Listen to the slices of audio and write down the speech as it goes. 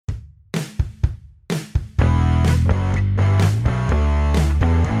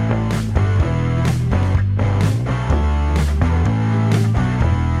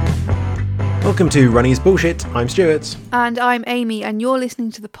Welcome to Running is Bullshit. I'm Stuart. And I'm Amy, and you're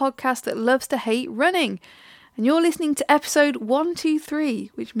listening to the podcast that loves to hate running. And you're listening to episode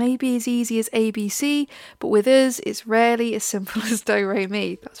 123, which may be as easy as ABC, but with us, it's rarely as simple as do, re,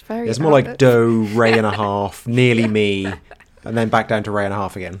 mi. That's very It's more like do, re and a half, nearly me, and then back down to re and a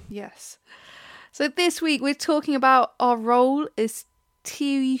half again. Yes. So this week, we're talking about our role as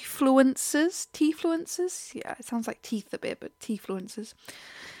teafluencers. Teafluencers? Yeah, it sounds like teeth a bit, but teafluencers.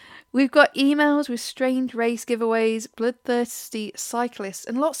 We've got emails with strange race giveaways, bloodthirsty cyclists,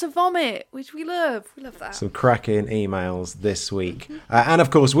 and lots of vomit, which we love. We love that. Some cracking emails this week. And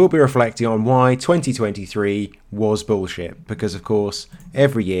of course, we'll be reflecting on why 2023 was bullshit. Because, of course,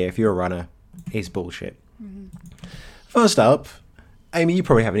 every year, if you're a runner, is bullshit. Mm-hmm. First up, Amy, you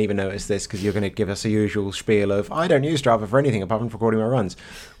probably haven't even noticed this because you're going to give us a usual spiel of, I don't use Strava for anything apart from recording my runs.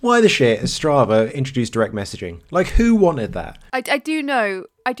 Why the shit has Strava introduced direct messaging? Like, who wanted that? I do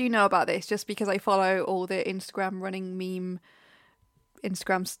know about this just because I follow all the Instagram running meme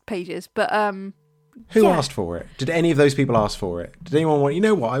Instagram pages. But who asked for it? Did any of those people ask for it? Did anyone want? You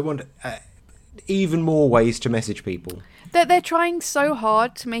know what? I want even more ways to message people. They're trying so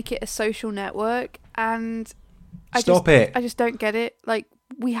hard to make it a social network, and I just don't get it. Like,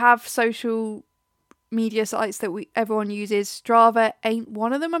 we have social media sites that everyone uses. Strava ain't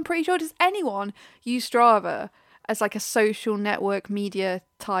one of them, I'm pretty sure. Does anyone use Strava as like a social network media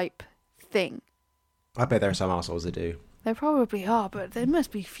type thing? I bet there are some assholes that do. There probably are, but there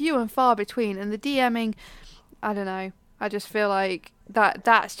must be few and far between. And the DMing, I don't know. I just feel like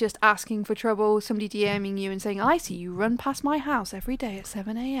that's just asking for trouble. Somebody DMing you and saying, I see you run past my house every day at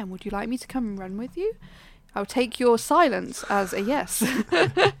 7 a.m. Would you like me to come and run with you? I'll take your silence as a yes.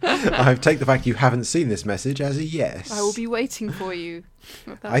 I'll take the fact you haven't seen this message as a yes. I will be waiting for you.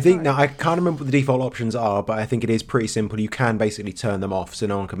 I think now I can't remember what the default options are, but I think it is pretty simple. You can basically turn them off so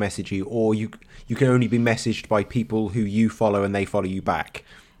no one can message you, or you can only be messaged by people who you follow and they follow you back.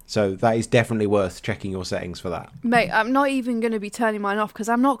 So that is definitely worth checking your settings for that. Mate, I'm not even going to be turning mine off because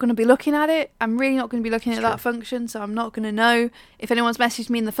I'm not going to be looking at it. I'm really not going to be looking at that function, so I'm not going to know if anyone's messaged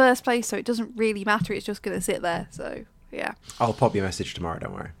me in the first place, so it doesn't really matter. It's just going to sit there, so yeah. I'll pop you a message tomorrow,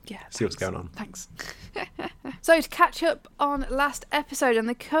 don't worry. Yeah. See what's going on. Thanks. So to catch up on last episode and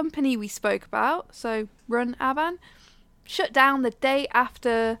the company we spoke about, so Run Avan, shut down the day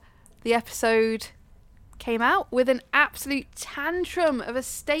after the episode came out with an absolute tantrum of a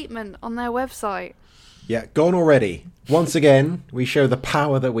statement on their website. Yeah, gone already. Once again, we show the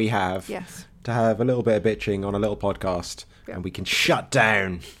power that we have to have a little bit of bitching on a little podcast, and we can shut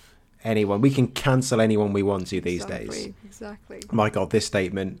down anyone. We can cancel anyone we want to these days. Exactly. My God, this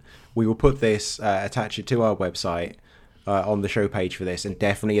statement, we will put this, attach it to our website on the show page for this, and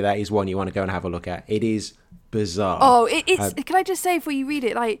definitely that is one you want to go and have a look at. It is bizarre. Oh, it's can I just say before you read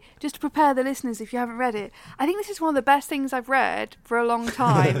it, like, just to prepare the listeners if you haven't read it, I think this is one of the best things I've read for a long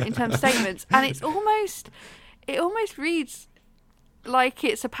time in terms of statements, and it almost reads like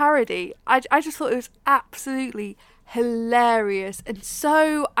it's a parody. I just thought it was absolutely hilarious, and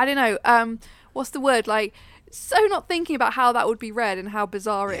so, I don't know, what's the word, like, so not thinking about how that would be read and how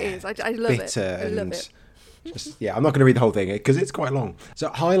bizarre it is. I love it. I love it. I'm not going to read the whole thing because it's quite long. So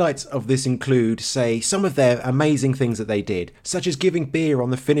highlights of this include, say, some of their amazing things that they did, such as giving beer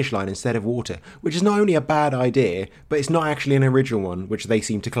on the finish line instead of water, which is not only a bad idea, but it's not actually an original one, which they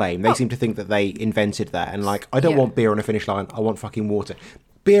seem to claim. They seem to think that they invented that and, like, I don't want beer on a finish line, I want fucking water.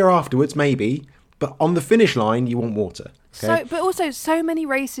 Beer afterwards, maybe, but on the finish line, you want water. Okay? But also, so many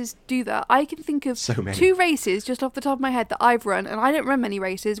races do that. I can think of 2 races just off the top of my head that I've run, and I don't run many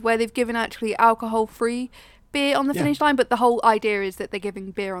races, where they've given actually alcohol-free beer on the finish line, but the whole idea is that they're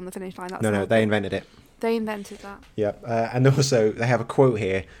giving beer on the finish line. No, they invented it. They invented that. Yeah, and also they have a quote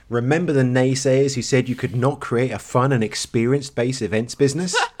here. Remember the naysayers who said you could not create a fun and experience-based events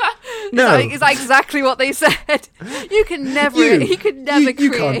business? No, is that exactly what they said? You can never create.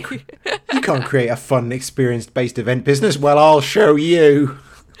 You can't create a fun, experience-based event business. Well, I'll show you.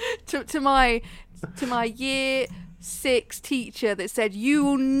 To my year 6 teacher that said you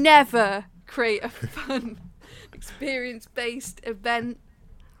will never create a fun, experience-based event.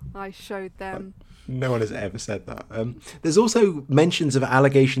 I showed them. No one has ever said that. There's also mentions of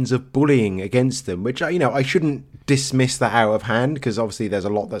allegations of bullying against them, which, I shouldn't dismiss that out of hand because obviously there's a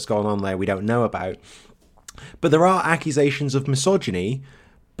lot that's gone on there we don't know about. But there are accusations of misogyny,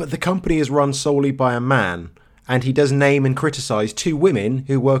 but the company is run solely by a man, and he does name and criticise 2 women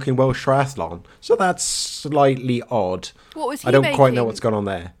who work in Welsh Triathlon. So that's slightly odd. What was he I don't making? quite know what's gone on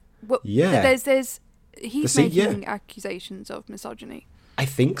there. He's making accusations of misogyny. I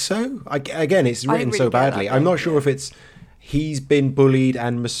think so. Again, it's written so badly. I'm not sure if it's he's been bullied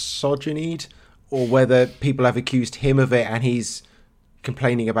and misogynied, or whether people have accused him of it and he's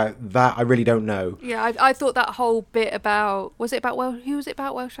complaining about that, I really don't know. Yeah, I thought that whole bit about, was it about who was it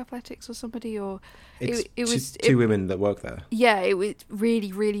about, Welsh Athletics or somebody, or it was two women that work there. Yeah, it was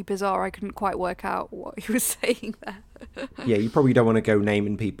really, really bizarre. I couldn't quite work out what he was saying there. Yeah, you probably don't want to go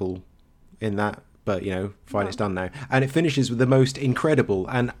naming people in that, but fine, it's done now. And it finishes with the most incredible,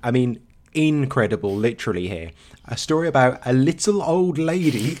 and I mean incredible literally here, a story about a little old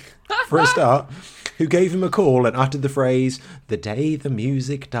lady for a start, who gave him a call and uttered the phrase, "The day the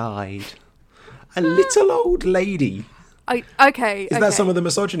music died." A little old lady. Okay. Is that some of the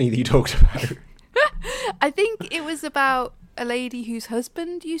misogyny that you talked about? I think it was about a lady whose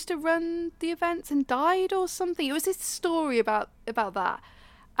husband used to run the events and died or something. It was this story about that.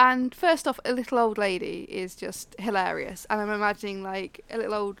 And first off, a little old lady is just hilarious. And I'm imagining like a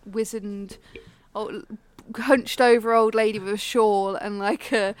little old wizened, hunched over old lady with a shawl and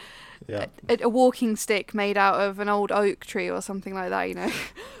like a walking stick made out of an old oak tree or something like that,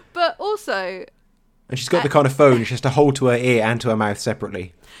 But also... And she's got the kind of phone she has to hold to her ear and to her mouth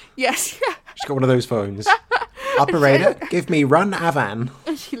separately. Yes. She's got one of those phones. Operator, give me Run Avan.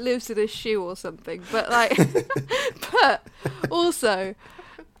 And she lives in a shoe or something. But but also...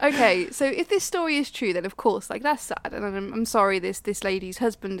 Okay, so if this story is true, then of course, that's sad. And I'm sorry this lady's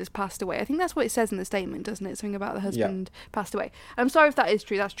husband has passed away. I think that's what it says in the statement, doesn't it? Something about the husband passed away. I'm sorry if that is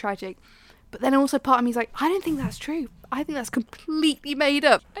true. That's tragic. But then also part of me is like, I don't think that's true. I think that's completely made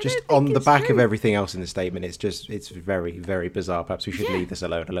up. Just on the back of everything else in the statement, it's very, very bizarre. Perhaps we should leave this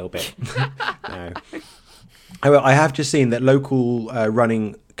alone a little bit. No. I have just seen that local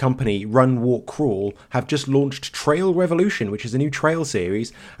running company Run Walk Crawl have just launched Trail Revolution, which is a new trail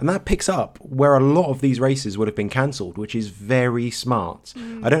series, and that picks up where a lot of these races would have been cancelled, which is very smart.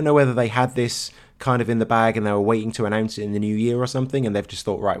 I don't know whether they had this kind of in the bag and they were waiting to announce it in the new year or something, and they've just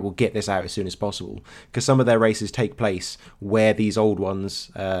thought, right, we'll get this out as soon as possible, because some of their races take place where these old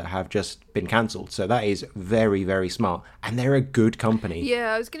ones have just been cancelled. So that is very, very smart, and they're a good company.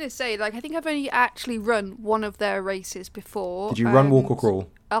 Yeah, I was going to say, I think I've only actually run one of their races before. Did you run, walk or crawl?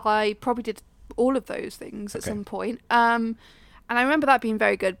 I probably did all of those things at some point. And I remember that being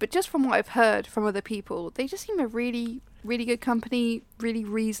very good, but just from what I've heard from other people, they just seem a really, really good company, really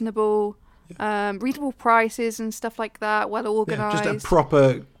reasonable. Reasonable prices and stuff like that, well organised. Just a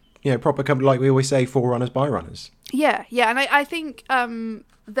proper company, like we always say, for runners by runners. Yeah, and I think them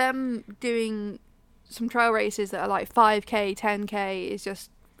doing some trail races that are like 5k, 10k is just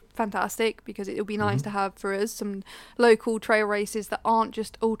fantastic, because it would be nice to have for us some local trail races that aren't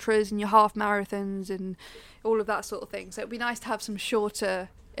just ultras and your half marathons and all of that sort of thing. So it would be nice to have some shorter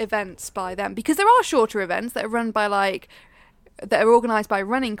events by them, because there are shorter events that are run by that are organised by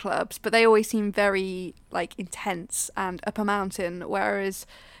running clubs, but they always seem very intense and up a mountain, whereas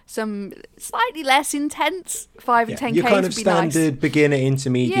some slightly less intense 5 and 10Ks your kind of would be standard nice. Beginner,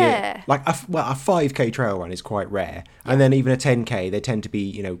 intermediate. Yeah. A 5k trail run is quite rare, and then even a 10k, they tend to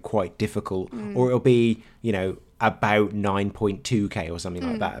be quite difficult, or it'll be about 9.2k or something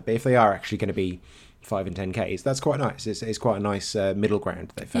like that. But if they are actually going to be 5 and 10ks, that's quite nice. It's quite a nice middle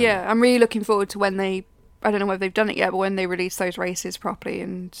ground they found. Yeah, I'm really looking forward to when they, I don't know whether they've done it yet, but when they release those races properly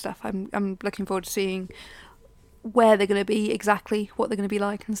and stuff, I'm looking forward to seeing where they're going to be, exactly what they're going to be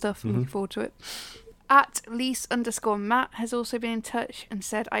like and stuff. I'm looking forward to it. At Lise_Matt has also been in touch and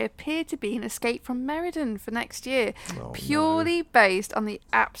said, I appear to be an escape from Meriden for next year, purely based on the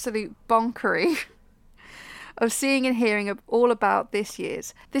absolute bonkery of seeing and hearing all about this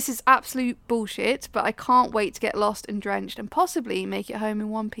year's. This is absolute bullshit, but I can't wait to get lost and drenched and possibly make it home in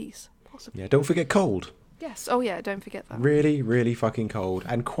one piece. Possibly. Yeah, don't forget cold. Yes. Oh, yeah. Don't forget that. Really, really fucking cold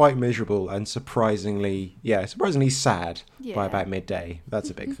and quite miserable and surprisingly sad by about midday. That's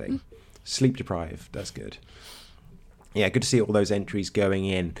a big thing. Sleep deprived. That's good. Yeah, good to see all those entries going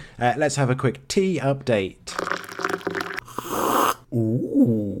in. Let's have a quick tea update.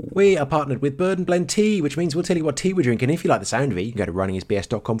 Ooh. We are partnered with Bird and Blend Tea, which means we'll tell you what tea we're drinking. If you like the sound of it, you can go to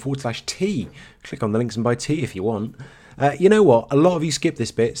runningisbs.com/tea. Click on the links and buy tea if you want. You know what? A lot of you skip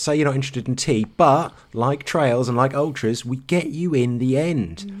this bit, say you're not interested in tea, but like trails and like ultras, we get you in the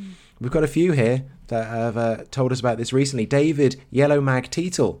end. We've got a few here that have told us about this recently. David Yellow Mag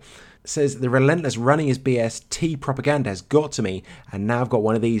Teetle says the relentless running is BS tea propaganda has got to me, and now I've got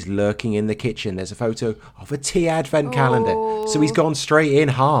one of these lurking in the kitchen. There's a photo of a tea advent calendar, so he's gone straight in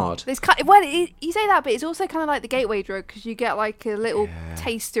hard. You say that, but it's also kind of like the gateway drug, because you get like a little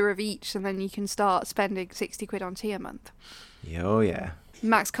taster of each, and then you can start spending 60 quid on tea a month. Oh yeah.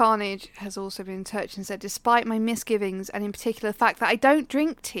 Max Carnage has also been in touch and said, despite my misgivings and in particular the fact that I don't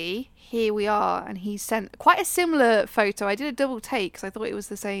drink tea, here we are. And he sent quite a similar photo. I did a double take because I thought it was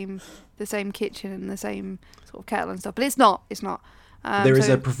the same kitchen and the same sort of kettle and stuff, but it's not. There is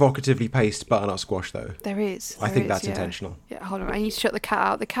a provocatively paced butternut squash, though. There is. I think that's intentional. Yeah, hold on. I need to shut the cat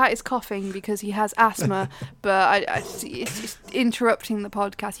out. The cat is coughing because he has asthma, but it's interrupting the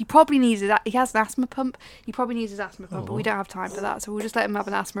podcast. He probably needs it. He has an asthma pump. He probably needs his asthma pump, but we don't have time for that, so we'll just let him have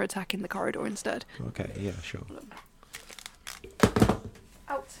an asthma attack in the corridor instead. Okay, yeah, sure.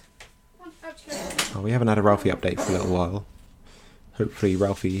 Out. Oh, we haven't had a Ralphie update for a little while. Hopefully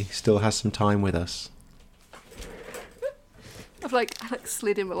Ralphie still has some time with us. I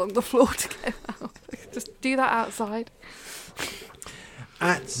slid him along the floor to get him out. Just do that outside.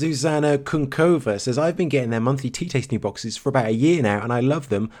 At Zuzana Kunkova says, I've been getting their monthly tea tasting boxes for about a year now and I love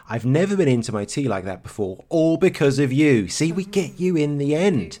them. I've never been into my tea like that before, all because of you. See, we get you in the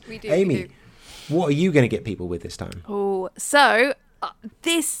end. We do, Amy, what are you going to get people with this time? Oh, so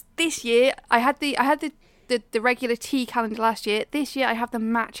this year I had the regular tea calendar last year. This year I have the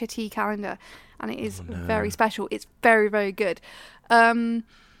matcha tea calendar. And it is very special. It's very, very good. I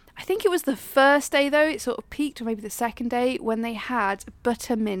think it was the first day, though, it sort of peaked, or maybe the second day, when they had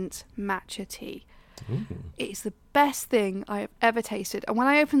buttermint matcha tea. Ooh. It's the best thing I have ever tasted. And when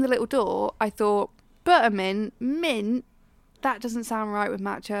I opened the little door, I thought, buttermint, mint, that doesn't sound right with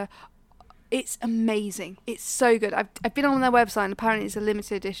matcha. It's amazing. It's so good. I've been on their website and apparently it's a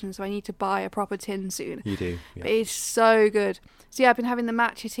limited edition, so I need to buy a proper tin soon. You do, yeah. But it's so good. So yeah, I've been having the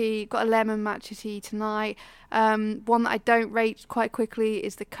matcha tea. Got a lemon matcha tea tonight. One that I don't rate quite quickly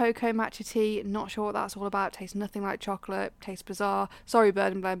is the cocoa matcha tea. Not sure what that's all about. Tastes nothing like chocolate. Tastes bizarre. Sorry,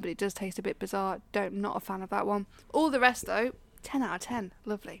 Bird and Blend, but it does taste a bit bizarre. Not a fan of that one. All the rest though, 10 out of 10.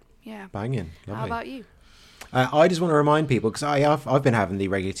 Lovely. Yeah. Banging. Lovely. How about you? I just want to remind people, because I've been having the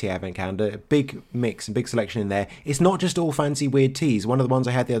regular tea advent calendar, a big mix and big selection in there. It's not just all fancy weird teas. One of the ones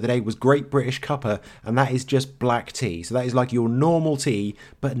I had the other day was Great British Cuppa, and that is just black tea. So that is like your normal tea,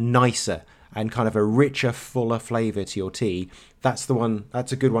 but nicer and kind of a richer, fuller flavour to your tea. That's the one.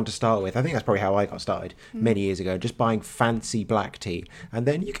 That's a good one to start with. I think that's probably how I got started many years ago, just buying fancy black tea. And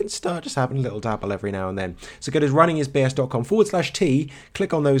then you can start just having a little dabble every now and then. So go to runningisbs.com/tea,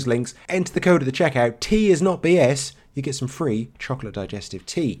 click on those links, enter the code at the checkout. Tea is not BS. You get some free chocolate digestive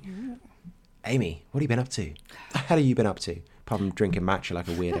tea. Amy, what have you been up to? How have you been up to? Apart from drinking matcha like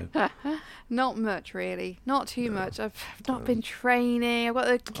a weirdo. Not much, really. Not too much. I've not been training. I've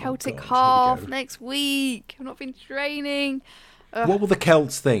got the Celtic God, half next week. I've not been training. What will the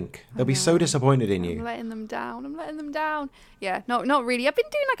Celts think? They'll be so disappointed in you. I'm letting them down. Yeah, not really. I've been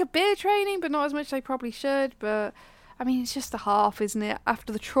doing like a beer training, but not as much as I probably should. But I mean, it's just a half, isn't it?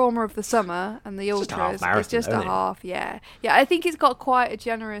 After the trauma of the summer and the ultras, it's just a half. Yeah. I think it's got quite a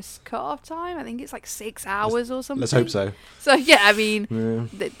generous cut-off time. I think it's like 6 hours or something. Let's hope so. So yeah, I mean,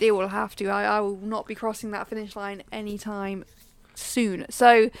 they will have to. I will not be crossing that finish line anytime soon.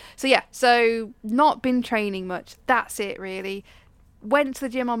 So not been training much. That's it, really. Went to the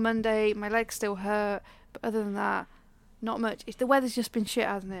gym on Monday. My legs still hurt, but other than that, not much. The weather's just been shit,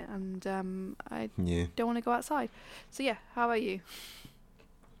 hasn't it? And I don't want to go outside. So yeah, how about you?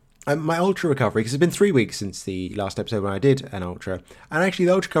 My ultra recovery, because it's been 3 weeks since the last episode when I did an ultra, and actually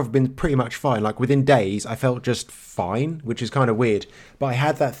the ultra recovery has been pretty much fine. Like within days, I felt just fine, which is kind of weird. But I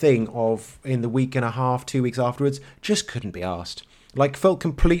had that thing of in the week and a half, 2 weeks afterwards, just couldn't be arsed. Like felt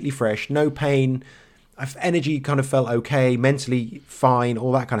completely fresh, no pain. Energy kind of felt okay, mentally fine,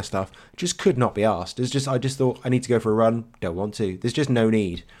 all that kind of stuff. Just could not be asked. I just thought I need to go for a run. Don't want to. There's just no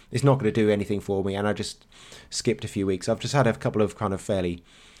need. It's not going to do anything for me, and I just skipped a few weeks. I've just had a couple of kind of fairly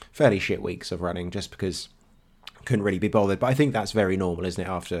shit weeks of running, just because I couldn't really be bothered. But I think that's very normal, isn't it?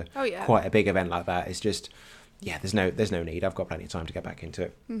 After quite a big event like that, it's just there's no need. I've got plenty of time to get back into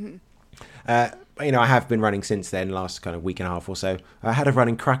it. Mm-hmm. I have been running since then, last kind of week and a half or so. I had a run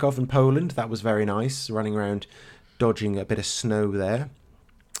in Krakow in Poland. That was very nice, running around dodging a bit of snow there.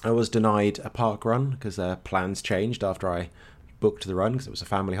 I was denied a park run because plans changed after I booked the run, because it was a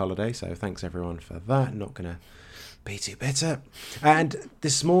family holiday, so thanks everyone for that. Not going to be too bitter. And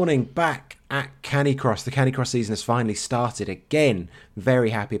this morning, back at Canicross. The Canicross season has finally started again. Very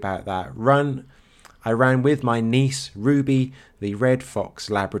happy about that run. I ran with my niece, Ruby, the Red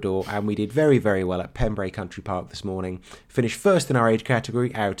Fox Labrador, and we did very, very well at Pembrey Country Park this morning. Finished first in our age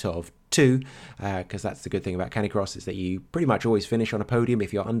category out of 2, because that's the good thing about Canicross, is that you pretty much always finish on a podium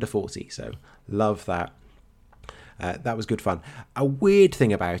if you're under 40, so love that. That was good fun. A weird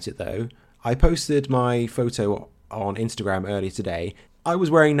thing about it, though, I posted my photo on Instagram earlier today. I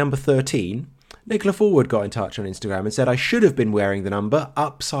was wearing number 13, Nicola Forward got in touch on Instagram and said I should have been wearing the number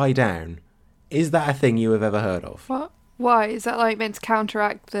upside down. Is that a thing you have ever heard of? What? Why? Is that like meant to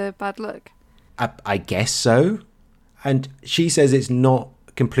counteract the bad luck? I guess so. And she says it's not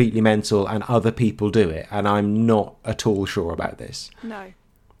completely mental and other people do it. And I'm not at all sure about this. No.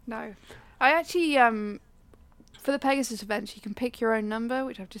 I actually, for the Pegasus events, you can pick your own number,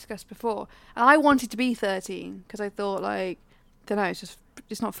 which I've discussed before. And I wanted to be 13 because I thought, like, don't know,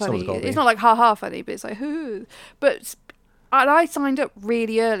 it's not funny. It's not like ha-ha funny, but it's like, hoo. But I signed up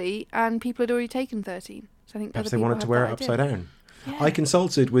really early and people had already taken 13. So I think perhaps they wanted to wear it upside down. Yeah. I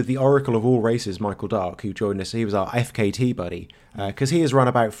consulted with the Oracle of all races, Michael Dark, who joined us. He was our FKT buddy because he has run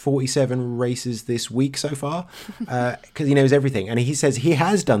about 47 races this week so far because he knows everything. And he says he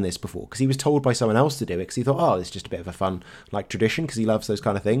has done this before because he was told by someone else to do it because he thought, oh, it's just a bit of a fun like tradition because he loves those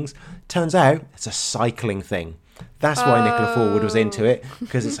kind of things. Turns out it's a cycling thing. That's why Nicola Forward was into it,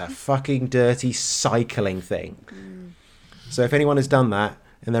 because it's a fucking dirty cycling thing. So if anyone has done that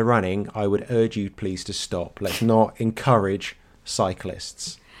and they're running, I would urge you please to stop. Let's not encourage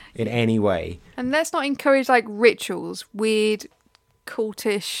cyclists in any way. And let's not encourage like rituals, weird,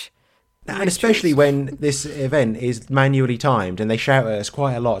 cultish And especially when this event is manually timed and they shout at us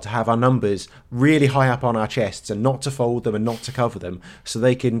quite a lot to have our numbers really high up on our chests and not to fold them and not to cover them so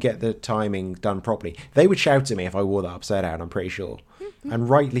they can get the timing done properly. They would shout at me if I wore that upside down, I'm pretty sure. And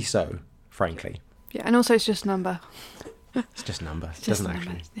rightly so, frankly. Yeah, and also it's just a number. It's just a number. It doesn't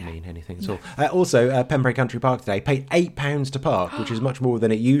actually mean anything at all. Also, Pembrey Country Park today paid £8 to park, which is much more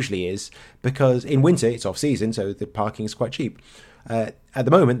than it usually is, because in winter it's off-season, so the parking is quite cheap. At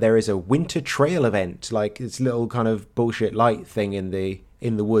the moment, there is a winter trail event, like this little kind of bullshit light thing in the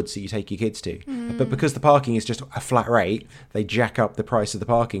woods that you take your kids to. But because the parking is just a flat rate, they jack up the price of the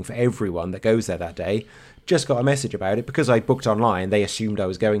parking for everyone that goes there that day. Just got a message about it. Because I booked online, they assumed I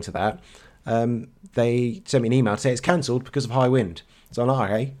was going to that. They sent me an email to say it's cancelled because of high wind. So I'm like,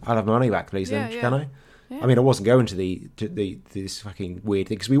 okay, I'll have my money back, please, then, can I? Yeah. I mean, I wasn't going to this fucking weird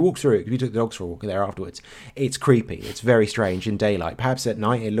thing because we walked through it. We took the dogs for a walk there afterwards. It's creepy. It's very strange in daylight. Perhaps at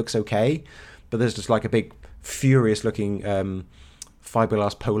night it looks okay, but there's just like a big, furious-looking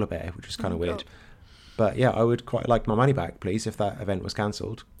fiberglass polar bear, which is kind of weird. God. But yeah, I would quite like my money back, please, if that event was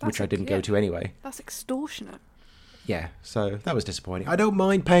cancelled, which I didn't go to anyway. That's extortionate. Yeah, so that was disappointing. I don't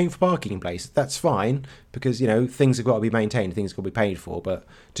mind paying for parking in place. That's fine, because, you know, things have got to be maintained, things have got to be paid for. But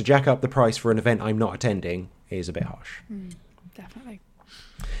to jack up the price for an event I'm not attending is a bit harsh. Definitely.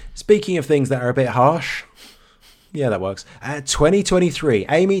 Speaking of things that are a bit harsh, yeah, that works. 2023,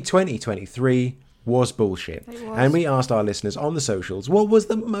 Amy, 2023 was bullshit. It was. And we asked our listeners on the socials, what was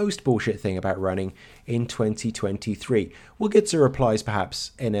the most bullshit thing about running in 2023? We'll get to replies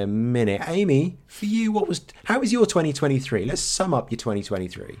perhaps in a minute. Amy, for you, how was your 2023? Let's sum up your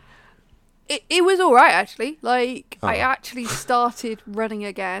 2023. It was all right, actually. I actually started running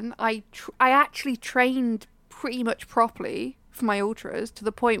again. I actually trained pretty much properly for my ultras to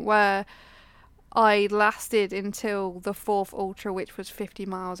the point where I lasted until the fourth ultra, which was 50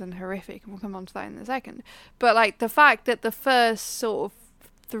 miles and horrific, and we'll come on to that in a second. But like the fact that the first sort of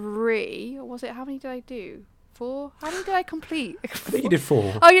 3, or was it, how many did I do? 4? How many did I complete? I think you did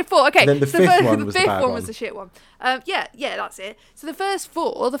 4. Oh, you did 4. Okay. And then the fifth one was the bad one. Was the shit one. Yeah, that's it. So the first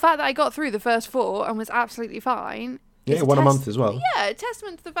 4, the fact that I got through the first 4 and was absolutely fine. Yeah, one a month as well. Yeah, a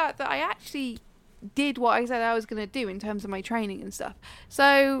testament to the fact that I actually did what I said I was going to do in terms of my training and stuff.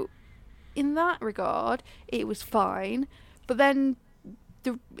 So in that regard, it was fine. But then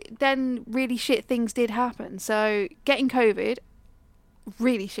really shit things did happen. So getting COVID,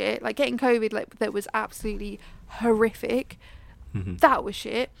 really shit. Like getting COVID, that was absolutely horrific. That was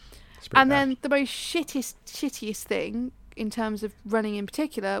shit. And bad. Then the most shittiest thing in terms of running in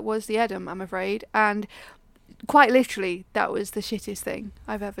particular was the Edam, I'm afraid. And quite literally, that was the shittest thing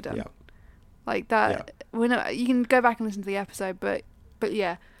I've ever done. Yeah. Like that. Yeah. You can go back and listen to the episode, but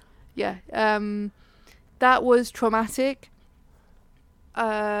yeah. Yeah, that was traumatic.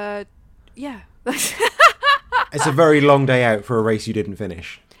 Yeah. It's a very long day out for a race you didn't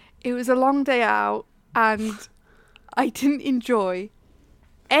finish. It was a long day out, and I didn't enjoy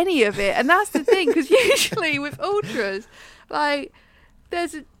any of it. And that's the thing, because usually with ultras, like,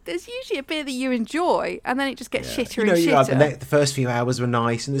 there's usually a bit that you enjoy, and then it just gets shitter and shitter. The first few hours were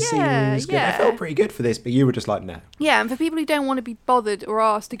nice, and the scene was good. I felt pretty good for this, but you were just like, no. Yeah, and for people who don't want to be bothered or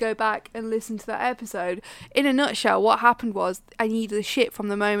asked to go back and listen to that episode, in a nutshell, what happened was I needed the shit from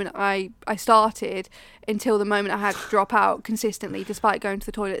the moment I started until the moment I had to drop out consistently, despite going to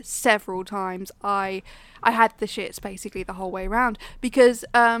the toilet several times. I had the shits basically the whole way around because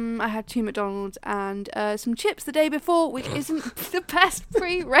I had 2 McDonald's and some chips the day before, which isn't the best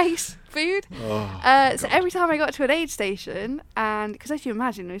pre-run. race food. So every time I got to an aid station, and because as you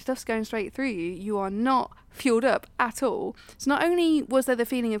imagine, when stuff's going straight through you, you are not fueled up at all. So not only was there the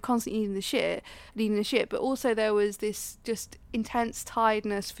feeling of constantly eating the shit, but also there was this just intense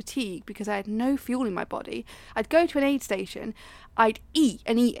tiredness, fatigue, because I had no fuel in my body. I'd go to an aid station, I'd eat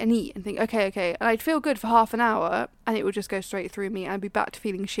and think, okay, and I'd feel good for half an hour, and it would just go straight through me, and I'd be back to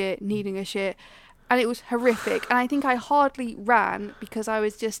feeling shit, needing a shit, and it was horrific. And I think I hardly ran because I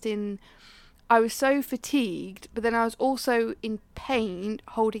was so fatigued, but then I was also in pain,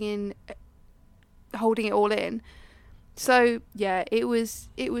 holding it all in. So yeah, it was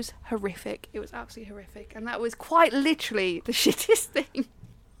horrific. It was absolutely horrific, and that was quite literally the shittest thing.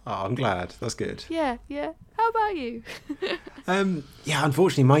 Oh, I'm glad. That's good. Yeah. How about you? Yeah,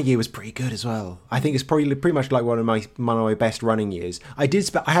 unfortunately, my year was pretty good as well. I think it's probably pretty much like one of my best running years. I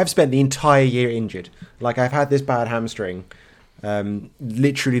have spent the entire year injured. Like, I've had this bad hamstring,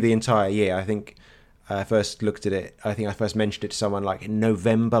 literally the entire year. I think I first looked at it. I think I first mentioned it to someone like in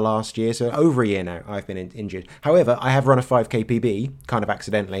November last year. So over a year now, I've been injured. However, I have run a 5k PB kind of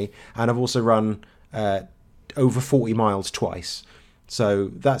accidentally, and I've also run over 40 miles twice. So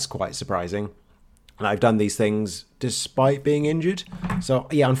that's quite surprising. And I've done these things despite being injured. So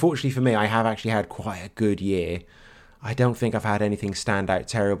yeah, unfortunately for me, I have actually had quite a good year. I don't think I've had anything stand out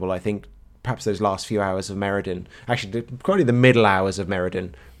terrible. I think perhaps those last few hours of Meriden, actually probably the middle hours of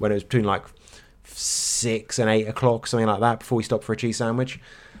Meriden, when it was between like 6 and 8 o'clock, something like that, before we stopped for a cheese sandwich.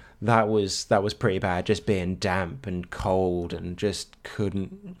 That was pretty bad, just being damp and cold and just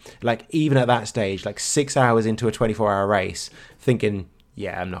couldn't, like, even at that stage, like 6 hours into a 24-hour race, thinking,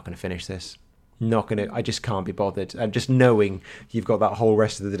 yeah, I'm not going to finish this. I just can't be bothered. And just knowing you've got that whole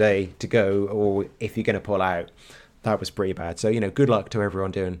rest of the day to go, or if you're going to pull out, that was pretty bad. So, good luck to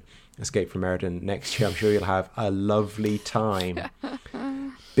everyone doing Escape from Meriden next year. I'm sure you'll have a lovely time.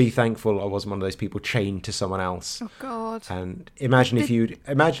 Be thankful I wasn't one of those people chained to someone else. Oh God! And imagine if you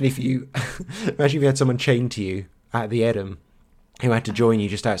had someone chained to you at the Edam who had to join you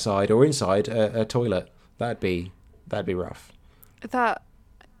just outside or inside a toilet. That'd be rough.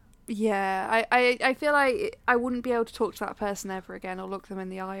 Yeah, I feel like I wouldn't be able to talk to that person ever again or look them in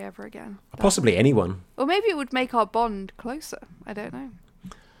the eye ever again. Possibly anyone. Or maybe it would make our bond closer. I don't know.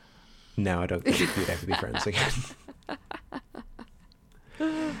 No, I don't think we'd ever be friends again.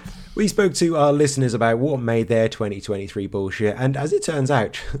 We spoke to our listeners about what made their 2023 bullshit, and as it turns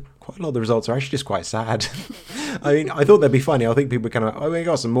out, quite a lot of the results are actually just quite sad. I mean, I thought they'd be funny. I think people would kind of, we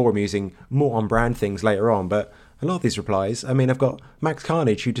got some more amusing, more on-brand things later on, but a lot of these replies, I mean, I've got Max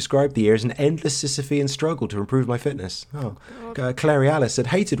Carnage, who described the year as an endless Sisyphean struggle to improve my fitness. Clary Alice said,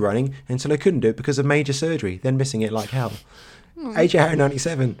 hated running until I couldn't do it because of major surgery, then missing it like hell. AJ Harry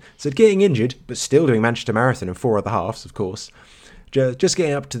 97 said, getting injured, but still doing Manchester Marathon and 4 other halves, of course. Just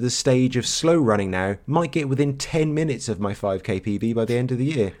getting up to the stage of slow running now, might get within 10 minutes of my 5k PB by the end of the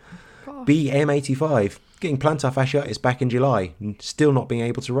year. BM85, getting plantar fasciitis back in July, and still not being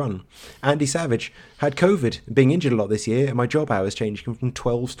able to run. Andy Savage had COVID, being injured a lot this year, and my job hours changing from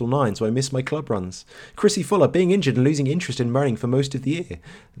 12 till 9, so I miss my club runs. Chrissy Fuller, being injured and losing interest in running for most of the year.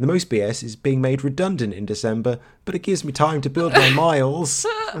 The most BS is being made redundant in December, but it gives me time to build my miles.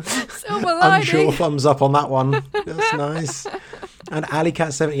 Unsure thumbs up on that one. That's nice. And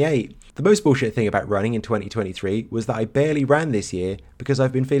AliCat78. The most bullshit thing about running in 2023 was that I barely ran this year because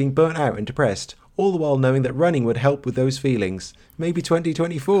I've been feeling burnt out and depressed, all the while knowing that running would help with those feelings. Maybe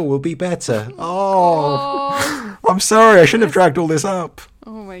 2024 will be better. Oh, I'm sorry, I shouldn't have dragged all this up.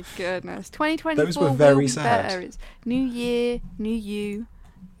 Oh my goodness. 2024 those were very will be sad. better. It's new year, new you.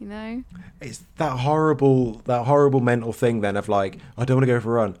 It's that horrible mental thing then of like, I don't want to go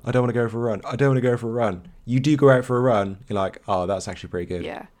for a run, I don't want to go for a run, I don't want to go for a run. You do go out for a run, you're like, oh, that's actually pretty good.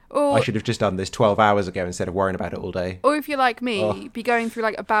 Yeah. Or, I should have just done this 12 hours ago instead of worrying about it all day. Or if you're like me, be going through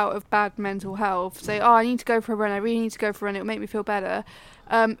like a bout of bad mental health, say, I need to go for a run, I really need to go for a run, it'll make me feel better.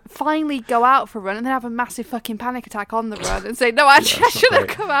 Finally go out for a run and then have a massive fucking panic attack on the run and say, no, actually I should have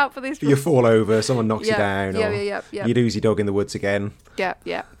come out for this run. You fall over, someone knocks you down, or you lose your dog in the woods again.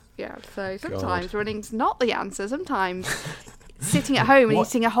 Yeah. So sometimes running's not the answer. Sometimes sitting at home and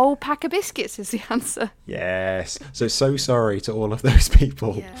eating a whole pack of biscuits is the answer. Yes. So sorry to all of those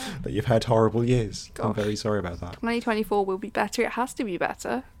people that you've had horrible years. Gosh. I'm very sorry about that. 2024 will be better. It has to be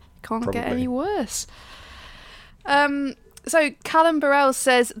better. It can't get any worse. So Callum Burrell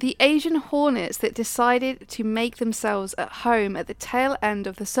says, the Asian hornets that decided to make themselves at home at the tail end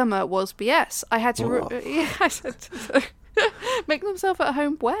of the summer was BS. I had to... I said... Make themselves at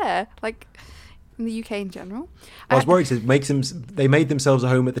home where? Like in the UK in general? I was worried they made themselves at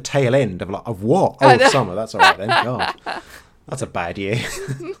home at the tail end of what? Oh, summer. That's all right then. God. That's a bad year.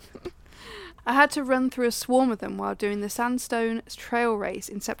 I had to run through a swarm of them while doing the Sandstone Trail Race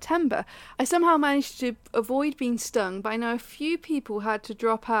in September. I somehow managed to avoid being stung, but I know a few people had to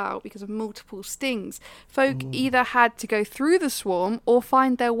drop out because of multiple stings. Folk either had to go through the swarm or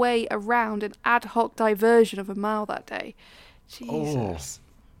find their way around an ad hoc diversion of a mile that day. Jesus.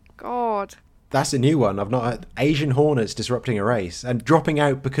 God. That's a new one. I've not heard. Asian hornets disrupting a race and dropping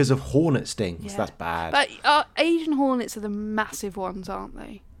out because of hornet stings. Yeah. That's bad. But Asian hornets are the massive ones, aren't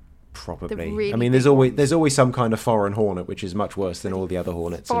they? Probably. Really, I mean, there's always some kind of foreign hornet, which is much worse than all the other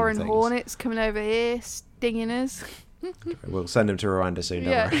hornets. Foreign hornets coming over here, stinging us. We'll send them to Rwanda soon.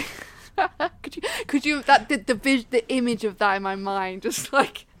 Yeah. could you? That did the image of that in my mind, just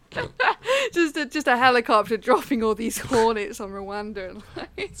like just a helicopter dropping all these hornets on Rwanda.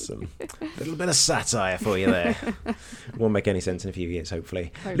 Some little bit of satire for you there. Won't make any sense in a few years,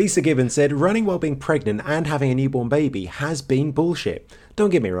 hopefully. Lisa Gibbons said, running while being pregnant and having a newborn baby has been bullshit. Don't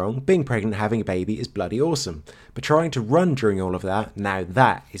get me wrong, being pregnant and having a baby is bloody awesome. But trying to run during all of that, now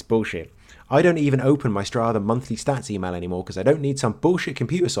that is bullshit. I don't even open my Strava monthly stats email anymore because I don't need some bullshit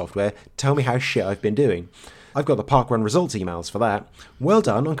computer software to tell me how shit I've been doing. I've got the parkrun results emails for that. Well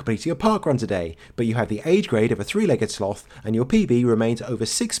done on completing your parkrun today, but you had the age grade of a three-legged sloth and your PB remains over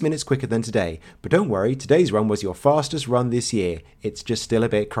 6 minutes quicker than today. But don't worry, today's run was your fastest run this year. It's just still a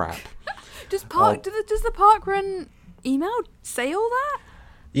bit crap. Does the parkrun email say all that?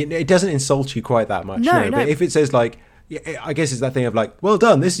 It doesn't insult you quite that much, no. But if it says like, I guess it's that thing of like, well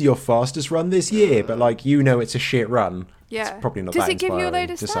done, this is your fastest run this year, but like, it's a shit run. Yeah. It's probably not Does that it give you a load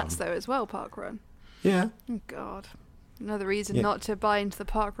of inspiring stats though as well, parkrun? Yeah. Oh God. Another reason not to buy into the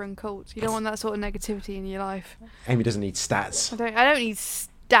parkrun cult. You don't want that sort of negativity in your life. Amy doesn't need stats. I don't need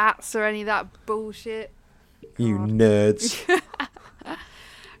stats or any of that bullshit. You nerds.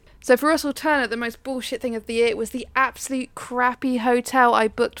 So for Russell Turner, the most bullshit thing of the year was the absolute crappy hotel I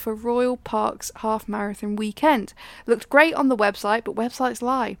booked for Royal Park's half marathon weekend. Looked great on the website, but websites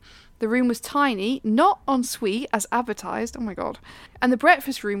lie. The room was tiny, not en suite as advertised, oh my god, and the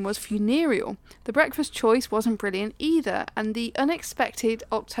breakfast room was funereal. The breakfast choice wasn't brilliant either, and the unexpected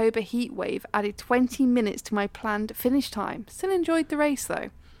October heat wave added 20 minutes to my planned finish time. Still enjoyed the race though.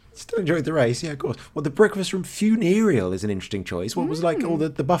 Still enjoyed the race, yeah, of course. Well, the breakfast room funereal is an interesting choice. What was like all the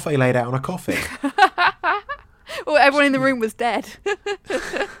buffet laid out on a coffin? Well, everyone in the room was dead.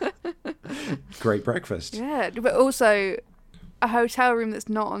 Great breakfast. Yeah, but also a hotel room that's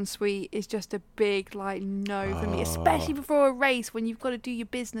not en suite is just a big no for me, especially before a race when you've got to do your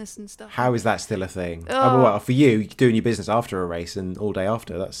business and stuff. How is that still a thing? Well, for you, doing your business after a race and all day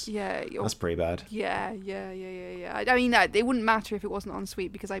after, that's pretty bad. Yeah. I mean, it wouldn't matter if it wasn't en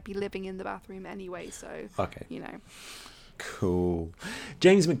suite because I'd be living in the bathroom anyway, so, okay. Cool.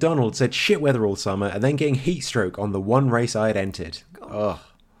 James McDonald said shit weather all summer and then getting heat stroke on the one race I had entered. God.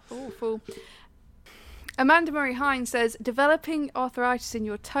 Awful. Amanda Murray Hines says, developing arthritis in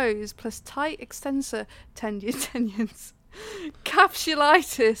your toes plus tight extensor tendons,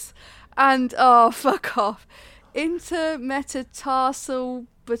 capsulitis, and, fuck off, intermetatarsal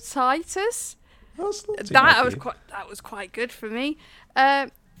batitis. That was quite good for me.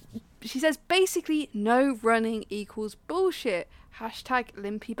 She says, basically, no running equals bullshit.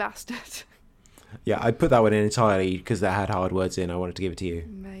 #limpy bastard. Yeah, I put that one in entirely because that had hard words in. I wanted to give it to you.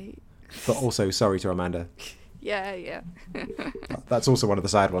 Mate. But also, sorry to Amanda. Yeah. That's also one of the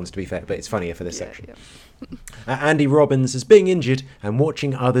sad ones, to be fair, but it's funnier for this section. Yeah. Andy Robbins is being injured and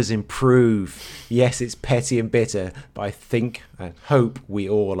watching others improve. Yes, it's petty and bitter, but I think and hope we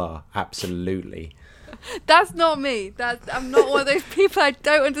all are. Absolutely. That's not me. I'm not one of those people. I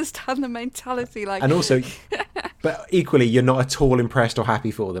don't understand the mentality. And also, but equally, you're not at all impressed or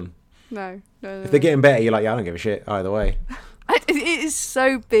happy for them. No. If they're getting better, you're like, yeah, I don't give a shit either way. It is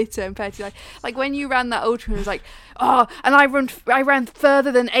so bitter and petty. Like when you ran that ultra, and it was like, and I ran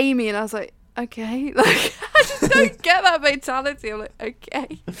further than Amy, and I was like, okay, I just don't get that mentality. I'm like,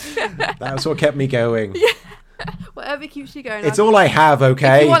 okay. That's what kept me going. Yeah. Whatever keeps you going. It's all I have,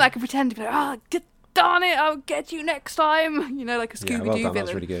 okay. If you want, I can pretend to be like, darn it, I'll get you next time. Like a Scooby-Doo villain.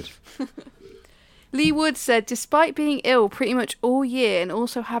 That's really good. Lee Wood said, despite being ill pretty much all year and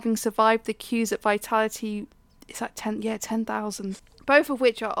also having survived the queues at Vitality, it's like 10,000, both of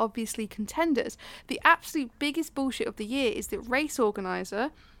which are obviously contenders. The absolute biggest bullshit of the year is that race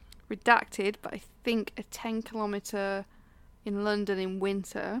organiser, redacted, but I think a 10-kilometre in London in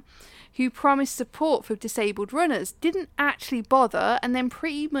winter, who promised support for disabled runners, didn't actually bother and then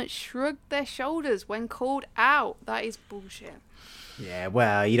pretty much shrugged their shoulders when called out. That is bullshit. Yeah,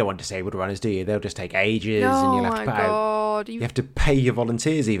 well, you don't want disabled runners, do you? They'll just take ages and you'll have to put out God, you have to pay your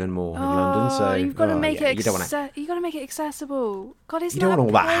volunteers even more in London. So you've got to make it. you don't want to. You got to make it accessible. God, isn't You don't that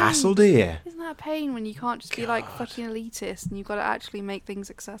want all a that pain? hassle, do you? Isn't that a pain when you can't just be like fucking elitist and you've got to actually make things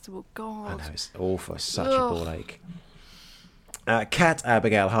accessible? God, I know, it's awful. Such a ball ache. Kat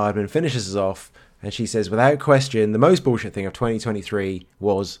Abigail Hardman finishes us off, and she says, without question, the most bullshit thing of 2023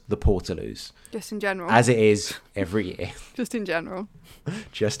 was the Portaloos. Just in general. As it is every year. Just in general.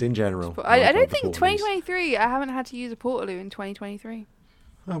 Just in general. I don't think 2023, I haven't had to use a Portaloo in 2023.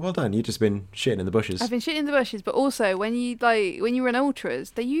 Oh, well done. You've just been shitting in the bushes. I've been shitting in the bushes, but also when you run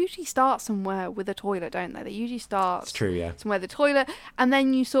ultras, they usually start somewhere with a toilet, don't they? They usually start It's true, yeah. somewhere with a toilet, and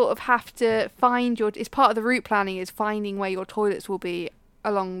then you sort of have to find it's part of the route planning is finding where your toilets will be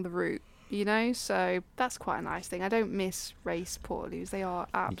along the route, you know? So that's quite a nice thing. I don't miss race Portaloos. They are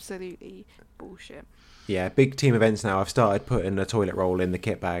absolutely bullshit. Yeah, big team events now. I've started putting a toilet roll in the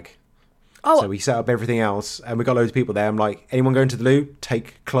kit bag. Oh, so we set up everything else, and we got loads of people there. I'm like, anyone going to the loo?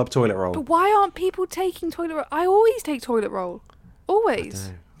 Take club toilet roll. but why aren't people taking toilet roll? I always take toilet roll. Always.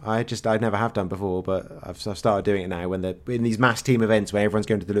 I never have done before, but I've started doing it now when they're in these mass team events where everyone's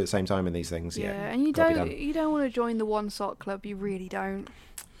going to the loo at the same time in these things. Yeah, and you don't want to join the one sock club. You really don't.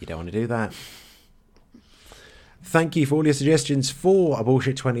 You don't want to do that. Thank you for all your suggestions for A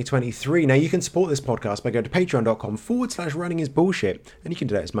Bullshit 2023. Now, you can support this podcast by going to patreon.com/runningisbullshit, and you can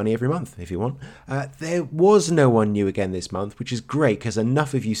donate us money every month if you want. There was no one new again this month, which is great because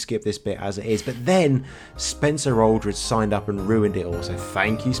enough of you skip this bit as it is. But then Spencer Aldred signed up and ruined it all. So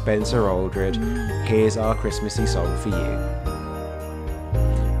thank you, Spencer Aldred. Here's our Christmassy song for you.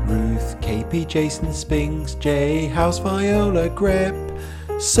 Ruth, KP, Jason, Spinks, Jay, House, Viola, Grep,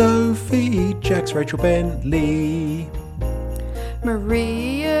 Sophie, Jax, Rachel, Bentley,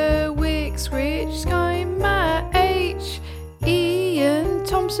 Maria, Wicks, Rich, Sky, Matt, H, Ian,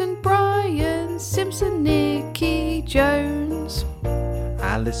 Thompson, Brian, Simpson, Nikki, Jones,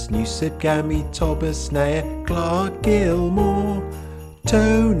 Alice, Newsett, Gammy, Thomas, Nair, Clark, Gilmore,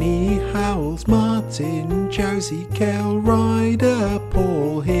 Tony, Howells, Martin, Josie, Kel, Ryder,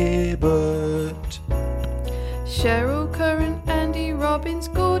 Paul, Hibbert, Cheryl, Curran, Andy, Robbins,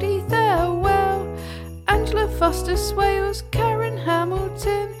 Gordy, Thirlwell, Angela, Foster, Swales, Karen,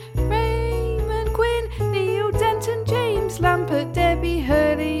 Hamilton, Raymond, Quinn, Neil, Denton, James, Lampert, Debbie,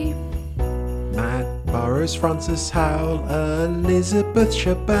 Hurley, Matt, Burrows, Francis, Howell, Elizabeth,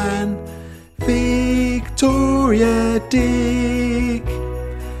 Shaban, Victoria, Dick,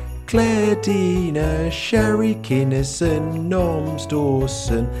 Claire, Dina, Sherry, Kinnison, Noms,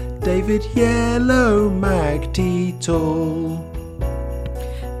 Dawson, David, Yellow, Mag, Teetle,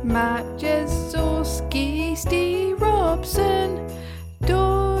 Matt, Jezorski, Steve Robson,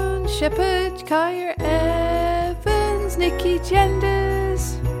 Dawn, Shepherd, Kyra, Evans, Nikki,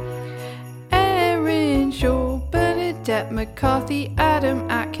 Genders, Erin Shaw, Bernadette McCarthy, Adam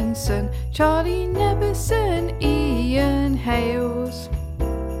Atkinson, Charlie Neberson, Ian Hales,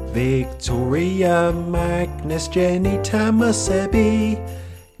 Victoria, Magnus, Jenny, Tamasebi,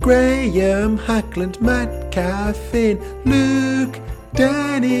 Graham, Hackland, Matt, Caffin, Luke,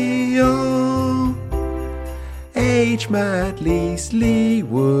 Daniel, H. Matt, Lise, Lee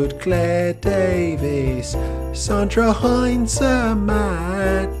Wood, Claire Davis, Sandra Heinz,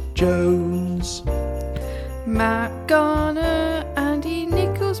 Matt Jones, Matt Garner, Andy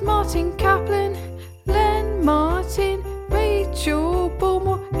Nichols, Martin Kaplan, Len Martin, Rachel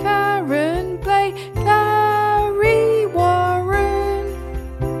Bullmore, Karen Blay, Larry Warren,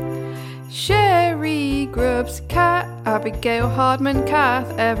 Sherry Grubbs, Kat Abigail Hardman, Kath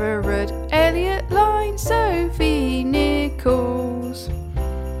Everett, Elliot Line, Sophie Nichols,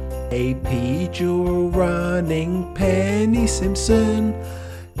 AP Jewel Running, Penny Simpson,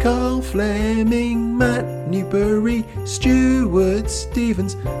 Carl Fleming, Matt Newbury, Stuart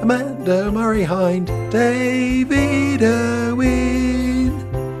Stevens, Amanda Murray Hind, David Irwin,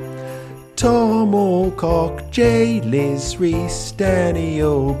 Tom Alcock, Jay Liz Reese, Danny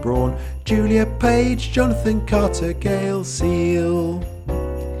O'Braun, Julia Page, Jonathan Carter, Gail Seal,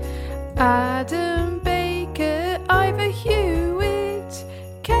 Adam Baker, Ivor Hewitt,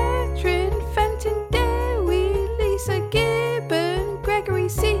 Catherine Fenton, Dewey, Lisa Gibbon, Gregory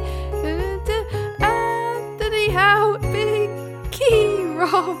C. Anthony Howe, Vicky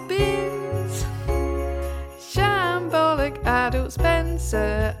Robbins, Shambolic, Adult,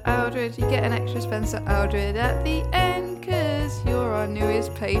 Spencer Aldred. You get an extra Spencer Aldred at the end because you're our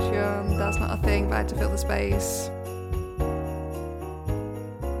newest Patreon. That's not a thing, but I had to fill the space.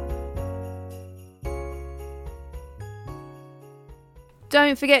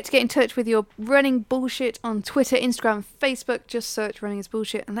 Don't forget to get in touch with your running bullshit on Twitter, Instagram, Facebook. Just search Running is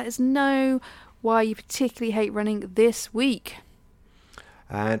Bullshit and let us know why you particularly hate running this week.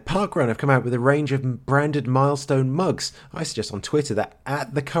 And Parkrun have come out with a range of branded milestone mugs. I suggest on Twitter that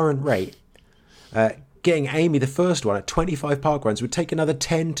at the current rate, getting Amy the first one at 25 parkruns would take another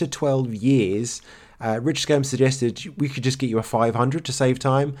 10 to 12 years. Rich Scum suggested we could just get you a 500 to save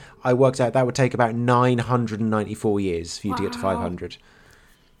time. I worked out that would take about 994 years for you to get to 500.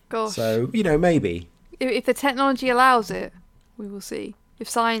 Gosh. So, maybe. If the technology allows it, we will see. If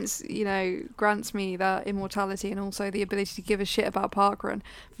science, grants me that immortality and also the ability to give a shit about parkrun,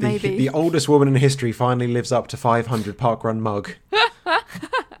 maybe. The oldest woman in history finally lives up to 500 parkrun mug. I've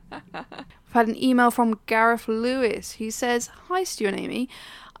had an email from Gareth Lewis who says, "Hi Stu and Amy,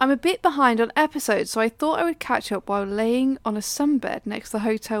 I'm a bit behind on episodes, so I thought I would catch up while laying on a sunbed next to the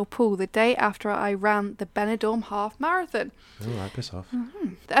hotel pool the day after I ran the Benidorm Half Marathon." Oh, right, piss off.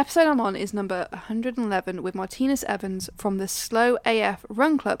 Mm-hmm. The episode I'm on is number 111 with Martinus Evans from the Slow AF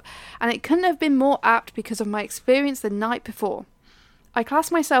Run Club, and it couldn't have been more apt because of my experience the night before. I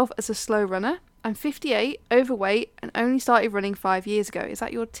class myself as a slow runner. I'm 58, overweight, and only started running 5 years ago. Is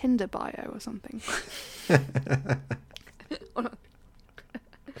that your Tinder bio or something? Or not?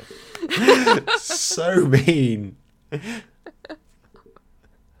 So mean.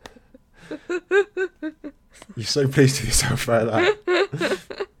 You're so pleased with yourself about that.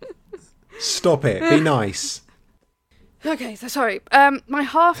 Stop it. Be nice. Okay, so sorry. My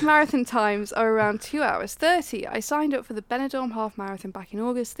half marathon times are around 2 hours 30. I signed up for the Benidorm Half Marathon back in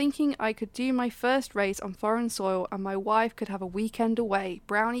August, thinking I could do my first race on foreign soil and my wife could have a weekend away.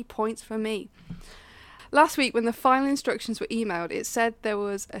 Brownie points for me. Last week, when the final instructions were emailed, it said there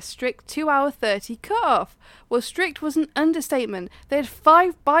was a strict 2 hour 30 cut-off. Well, strict was an understatement. They had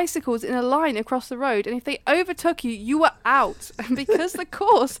 5 bicycles in a line across the road, and if they overtook you, you were out. And because the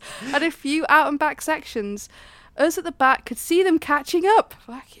course had a few out and back sections, us at the back could see them catching up.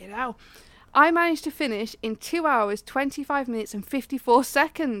 Fucking hell. I managed to finish in 2 hours, 25 minutes and 54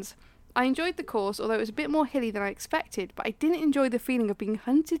 seconds. I enjoyed the course, although it was a bit more hilly than I expected, but I didn't enjoy the feeling of being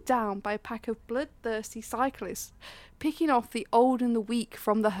hunted down by a pack of bloodthirsty cyclists, picking off the old and the weak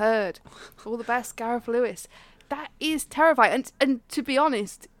from the herd. All the best, Gareth Lewis. That is terrifying. And to be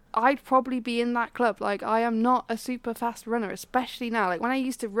honest, I'd probably be in that club. Like, I am not a super fast runner, especially now. Like, when I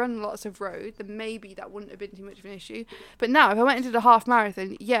used to run lots of road, then maybe that wouldn't have been too much of an issue. But now, if I went into the half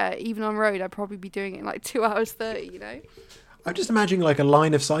marathon, yeah, even on road, I'd probably be doing it in like 2 hours 30, I'm just imagining like a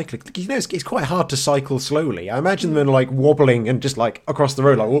line of cyclists. It's quite hard to cycle slowly. I imagine them like wobbling and just like across the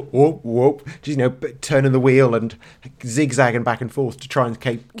road, like whoop, whoop, whoop, just, turning the wheel and zigzagging back and forth to try and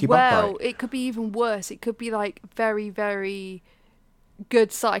keep upright. Well, it could be even worse. It could be like very, very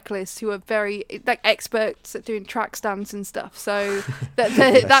good cyclists who are very like experts at doing track stands and stuff, so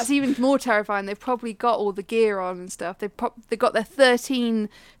yes. That's even more terrifying. They've probably got all the gear on and stuff. They've got their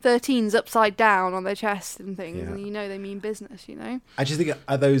 13s upside down on their chest and things, yeah. And they mean business. I just think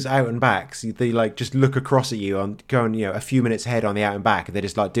at those out and backs, they like just look across at you and going a few minutes ahead on the out and back, and they're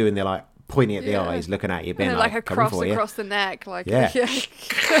just like doing their like pointing at the eyes, looking at you, being like a cross across the neck, like yeah.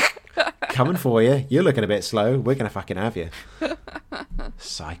 Coming for you. You're looking a bit slow. We're gonna fucking have you.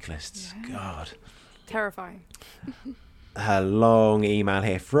 Cyclists, yeah. God, terrifying. A long email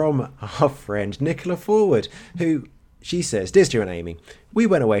here from our friend Nicola Forward, who she says, "Dear Stu and Amy, we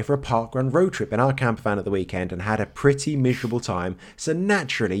went away for a parkrun road trip in our camper van at the weekend and had a pretty miserable time, so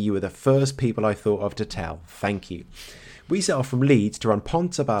naturally you were the first people I thought of to tell. Thank you. We set off from Leeds to run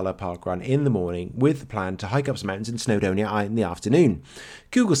Pontabala parkrun in the morning with the plan to hike up some mountains in Snowdonia in the afternoon.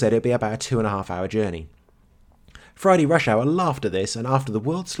 Google said it'd be about a 2.5 hour journey. Friday rush hour laughed at this, and after the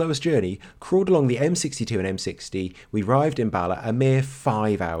world's slowest journey, crawled along the M62 and M60, we arrived in Bala a mere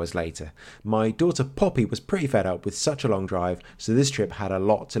 5 hours later. My daughter Poppy was pretty fed up with such a long drive, so this trip had a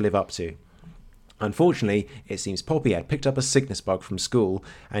lot to live up to. Unfortunately, it seems Poppy had picked up a sickness bug from school,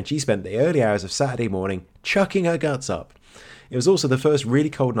 and she spent the early hours of Saturday morning chucking her guts up. It was also the first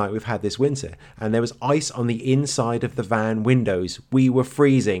really cold night we've had this winter, and there was ice on the inside of the van windows. We were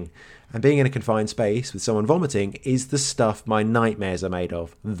freezing. And being in a confined space with someone vomiting is the stuff my nightmares are made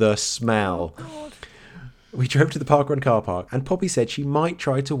of. The smell. Oh, we drove to the parkrun car park, and Poppy said she might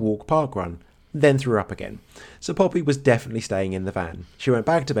try to walk parkrun, then threw up again. So Poppy was definitely staying in the van. She went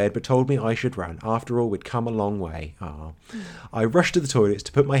back to bed but told me I should run. After all, we'd come a long way. I rushed to the toilets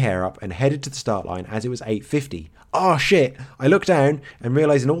to put my hair up and headed to the start line as it was 8:50. Shit! I looked down and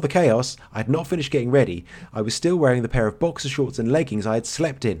realised in all the chaos, I had not finished getting ready. I was still wearing the pair of boxer shorts and leggings I had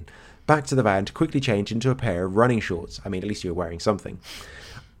slept in. Back to the van to quickly change into a pair of running shorts. I mean, at least you were wearing something.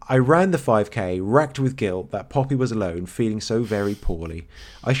 I ran the 5k, racked with guilt that Poppy was alone, feeling so very poorly.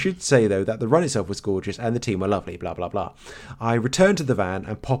 I should say, though, that the run itself was gorgeous and the team were lovely, blah, blah, blah. I returned to the van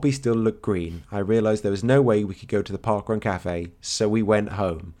and Poppy still looked green. I realised there was no way we could go to the Parkrun Cafe, so we went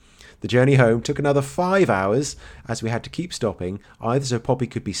home. The journey home took another 5 hours, as we had to keep stopping, either so Poppy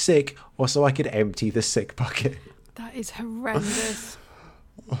could be sick or so I could empty the sick bucket. That is horrendous.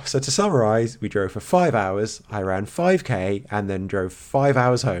 So to summarise, we drove for 5 hours, I ran 5k and then drove 5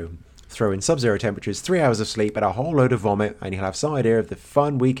 hours home. Throw in sub-zero temperatures, 3 hours of sleep and a whole load of vomit and you'll have some idea of the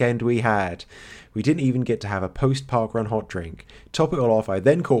fun weekend we had. We didn't even get to have a post-parkrun hot drink. Top it all off, I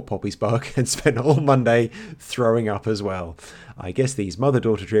then caught Poppy's bug and spent all Monday throwing up as well. I guess these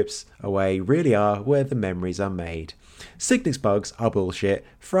mother-daughter trips away really are where the memories are made. Sickness bugs are bullshit,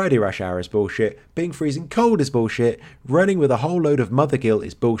 Friday rush hour is bullshit, being freezing cold is bullshit, running with a whole load of mother guilt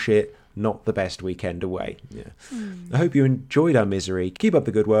is bullshit, not the best weekend away. I hope you enjoyed our misery. Keep up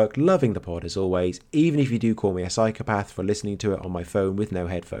the good work, loving the pod as always, even if you do call me a psychopath for listening to it on my phone with no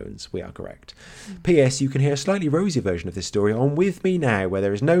headphones. We are correct. P.S. You can hear a slightly rosier version of this story on With Me Now, where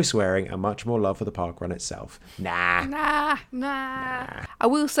there is no swearing and much more love for the parkrun itself. Nah. I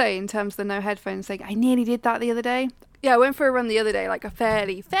will say, in terms of the no headphones thing, I nearly did that the other day. Yeah, I went for a run the other day, like a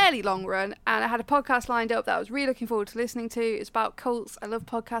fairly long run, and I had a podcast lined up that I was really looking forward to listening to. It's about cults. I love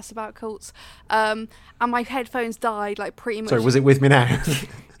podcasts about cults. And my headphones died, like, pretty much. Sorry, was it With Me Now?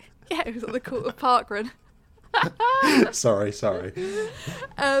 Yeah, it was on the Cult of Parkrun. Sorry.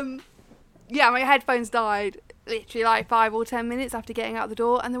 Yeah, my headphones died literally like 5 or 10 minutes after getting out the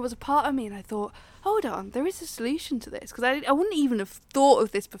door, and there was a part of me, and I thought, hold on, there is a solution to this, because I wouldn't even have thought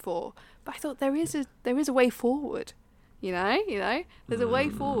of this before, but I thought there is a way forward. You know, there's a way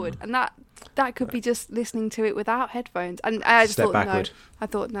forward, and that could be just listening to it without headphones. And I just thought backward. no. I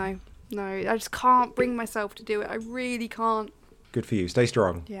thought no, I just can't bring myself to do it. I really can't. Good for you. Stay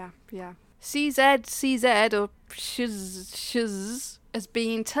strong. Yeah. CZ or Shuz has been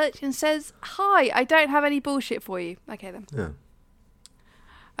in touch and says, "Hi, I don't have any bullshit for you." Okay then. Yeah.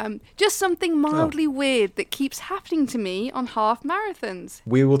 Just something mildly weird that keeps happening to me on half marathons.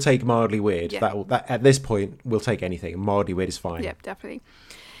 We will take mildly weird. Yeah. That at this point, we'll take anything. Mildly weird is fine. Yep, definitely.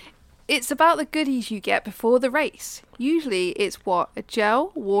 It's about the goodies you get before the race. Usually it's a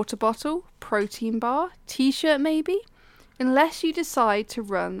gel, water bottle, protein bar, t-shirt maybe. Unless you decide to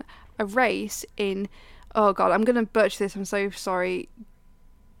run a race in, oh God, I'm going to butcher this, I'm so sorry.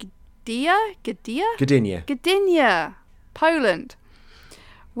 Gdynia, Poland.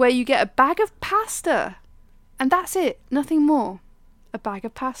 Where you get a bag of pasta. And that's it. Nothing more. A bag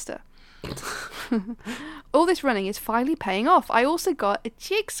of pasta. All this running is finally paying off. I also got a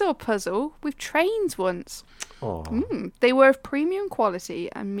jigsaw puzzle with trains once. They were of premium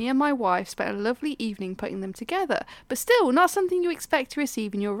quality, and me and my wife spent a lovely evening putting them together. But still, not something you expect to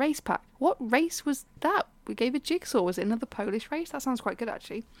receive in your race pack. What race was that? We gave a jigsaw. Was it another Polish race? That sounds quite good,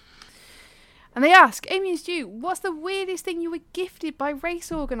 actually. And they ask, Amy and Stu, what's the weirdest thing you were gifted by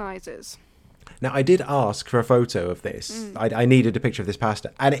race organisers? Now, I did ask for a photo of this. I needed a picture of this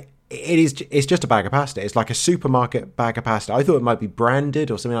pasta. And it's just a bag of pasta. It's like a supermarket bag of pasta. I thought it might be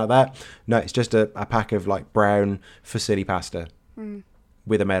branded or something like that. No, it's just a pack of like brown fusilli pasta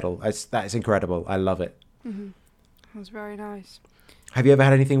with a medal. That is incredible. I love it. Mm-hmm. That was very nice. Have you ever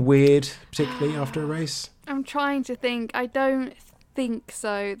had anything weird, particularly after a race? I'm trying to think. I don't think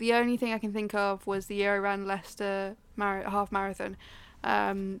so. The only thing I can think of was the year I ran Leicester half marathon,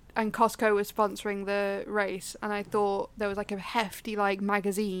 and Costco was sponsoring the race, and I thought there was like a hefty like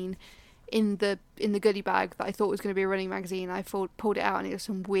magazine in the goodie bag that I thought was going to be a running magazine. I pulled it out, and it was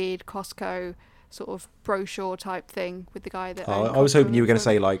some weird Costco sort of brochure type thing with the guy that I was hoping you were going to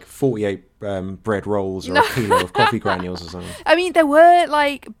say like 48 bread rolls or a kilo of coffee granules or something. I mean, there were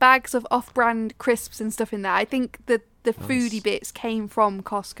like bags of off-brand crisps and stuff in there. I think the foodie bits came from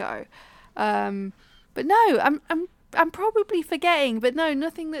Costco, but no, I'm probably forgetting, but no,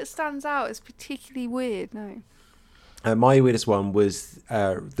 nothing that stands out as particularly weird. No. My weirdest one was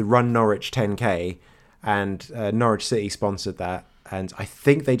the Run Norwich 10k, and Norwich City sponsored that. And I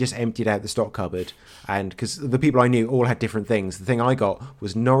think they just emptied out the stock cupboard. And because the people I knew all had different things. The thing I got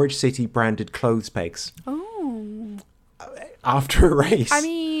was Norwich City branded clothes pegs. Oh. After a race. I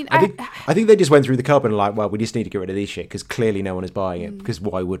mean, I think they just went through the cupboard and like, well, we just need to get rid of this shit because clearly no one is buying it. Because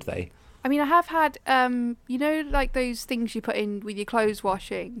why would they? I mean, I have had, like those things you put in with your clothes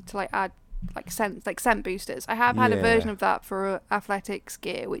washing to like add scent boosters. I have had a version of that for athletics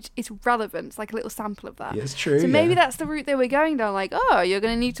gear, which is relevant. It's like a little sample of that. Yeah, it's true. So maybe that's the route they were going down. Like, oh, you're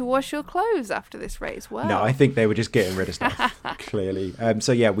going to need to wash your clothes after this race. Well, no, I think they were just getting rid of stuff. Clearly.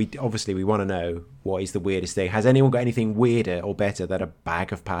 So yeah, we want to know what is the weirdest thing. Has anyone got anything weirder or better than a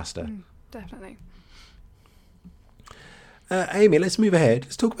bag of pasta? Definitely. Amy, let's move ahead.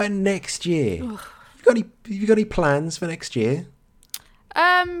 Let's talk about next year. Have you got any plans for next year?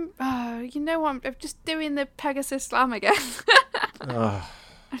 You know what? I'm just doing the Pegasus Slam again. Oh.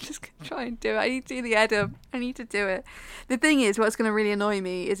 I'm just going to try and do it. I need to do the Edam. I need to do it. The thing is, what's going to really annoy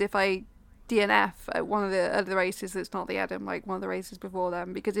me is if I DNF at one of the other races that's not the Edam, like one of the races before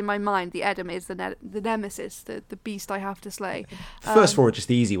them, because in my mind, the Edam is the nemesis, the beast I have to slay. The first four are just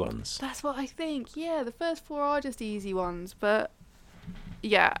the easy ones. That's what I think. Yeah, the first four are just easy ones, but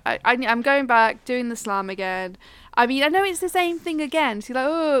yeah, I'm going back, doing the slam again. I mean, I know it's the same thing again. So you're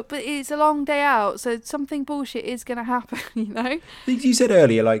like, oh, but it's a long day out, so something bullshit is going to happen, you know? You said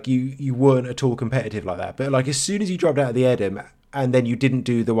earlier, like, you weren't at all competitive like that, but like as soon as you dropped out of the Edam and then you didn't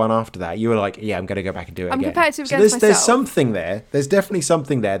do the one after that, you were like, yeah, I'm going to go back and do it again. I'm competitive so against myself. There's something there. There's definitely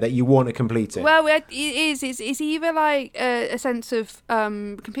something there that you want to complete it. Well, it is. It's either like a sense of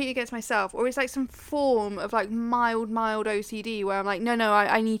competing against myself, or it's like some form of like mild OCD where I'm like, no,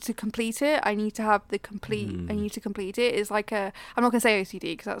 I need to complete it. I need to have the complete. I need to complete it. It's like I'm not gonna say OCD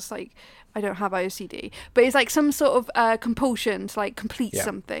because that's like I don't have OCD, but it's like some sort of compulsion to like complete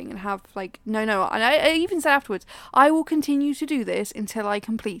something and have like no. And I even said afterwards, I will continue to do this until I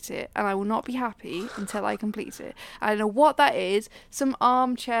complete it, and I will not be happy until I complete it. I don't know what that is. Some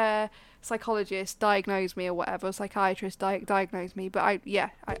armchair psychologist diagnosed me or whatever, psychiatrist diagnosed me, but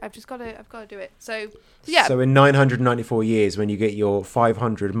I've just got to do it. So yeah. So in 994 years, when you get your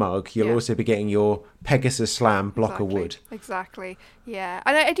 500 mug, you'll also be getting your Pegasus Slam block of wood. Exactly. Yeah,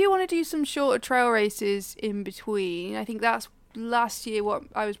 and I do want to do some shorter trail races in between. I think that's last year what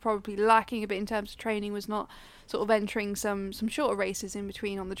I was probably lacking a bit in terms of training, was not sort of entering some shorter races in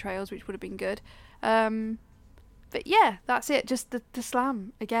between on the trails, which would have been good. But yeah, that's it. Just the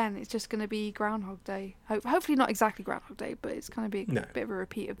slam again. It's just going to be Groundhog Day. Hopefully not exactly Groundhog Day, but it's going to be a bit of a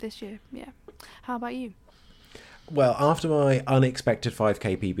repeat of this year. Yeah. How about you? Well, after my unexpected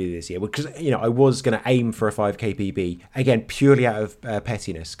 5k PB this year, because I was going to aim for a 5k PB again purely out of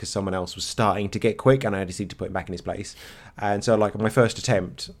pettiness, because someone else was starting to get quick and I just needed to put him back in his place. And so, like, on my first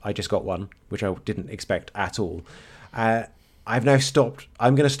attempt, I just got one, which I didn't expect at all. I've now stopped.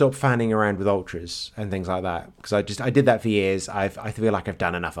 I'm going to stop fanning around with ultras and things like that, because I did that for years. I feel like I've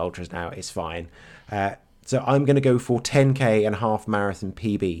done enough ultras now. It's fine. So I'm going to go for 10k and half marathon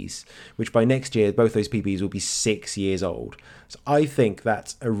PBs, which by next year, both those PBs will be 6 years old. So I think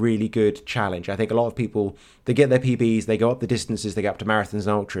that's a really good challenge. I think a lot of people, they get their PBs, they go up the distances, they go up to marathons and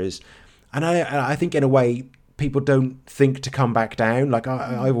ultras. And I think in a way, people don't think to come back down. Like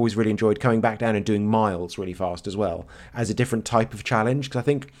I've always really enjoyed coming back down and doing miles really fast as well, as a different type of challenge. Because I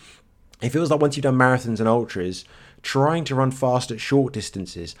think it feels like once you've done marathons and ultras, trying to run fast at short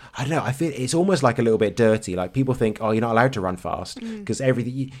distances, I don't know, I feel it's almost like a little bit dirty. Like people think, oh, you're not allowed to run fast because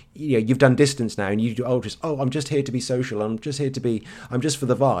everything, you've done distance now and you do ultras. Oh, I'm just here to be social. I'm just for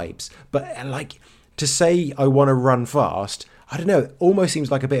the vibes. But like to say I want to run fast, I don't know, it almost seems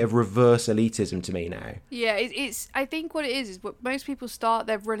like a bit of reverse elitism to me now. Yeah, it's. I think what it is what most people start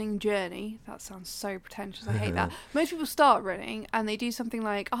their running journey. That sounds so pretentious. I hate that. Most people start running and they do something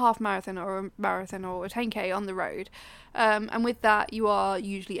like a half marathon or a marathon or a 10k on the road. And with that, you are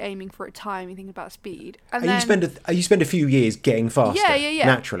usually aiming for a time. You think about speed. And then, you spend a few years getting faster. Yeah.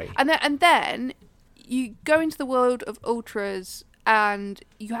 Naturally. And then you go into the world of ultras and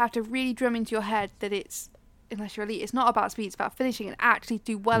you have to really drum into your head that unless you're elite, it's not about speed, it's about finishing. And actually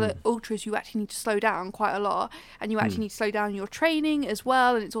do well at ultras, you actually need to slow down quite a lot, and you actually need to slow down your training as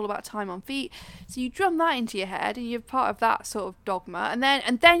well, and it's all about time on feet. So you drum that into your head and you're part of that sort of dogma, and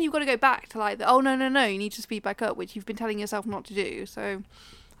then you've got to go back to like you need to speed back up, which you've been telling yourself not to do. So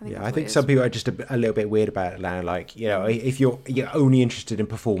I think some people are just a little bit weird about it now. Like, if you're only interested in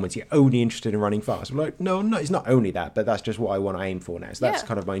performance, you're only interested in running fast. I'm like, no, it's not only that, but that's just what I want to aim for now. So that's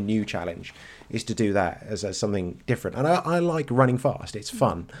kind of my new challenge, is to do that as something different. And I like running fast. It's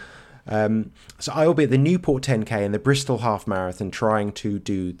fun. So I will be at the Newport 10k and the Bristol Half Marathon trying to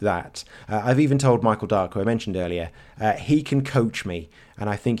do that. I've even told Michael Dark, who I mentioned earlier, he can coach me. And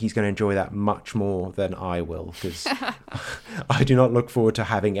I think he's going to enjoy that much more than I will, because I do not look forward to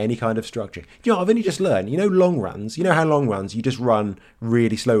having any kind of structure. You know, I've only just learned, long runs, you know how long runs, you just run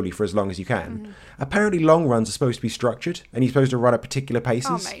really slowly for as long as you can. Apparently long runs are supposed to be structured, and you're supposed to run at particular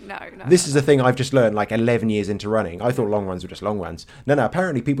paces. Oh, mate, no. This is the thing I've just learned, like 11 years into running. I thought long runs were just long runs. No,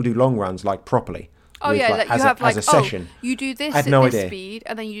 apparently people do long runs, like, properly. Oh, yeah, like, as a session. You do this at this idea. speed,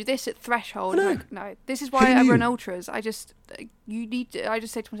 and then you do this at threshold. No. Like, no, this is why I run ultras. I just say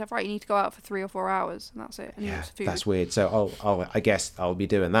to myself, right, you need to go out for 3 or 4 hours, and that's it. And yeah, that's weird. So I guess I'll be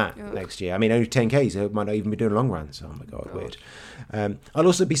doing that next year. I mean, only 10Ks. I might not even be doing long runs. Oh my God, weird. I'll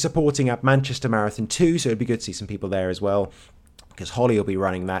also be supporting at Manchester Marathon too, so it'd be good to see some people there as well, because Holly will be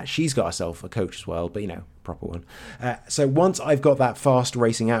running that. She's got herself a coach as well, but proper one. So once I've got that fast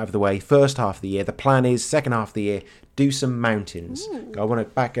racing out of the way, first half of the year, the plan is second half of the year, do some mountains. Ooh. I want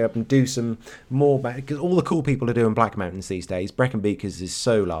to back up and do some more, because all the cool people are doing Black Mountains these days. Brecon Beacons is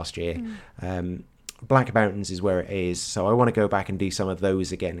so last year. Black Mountains is where it is, so I want to go back and do some of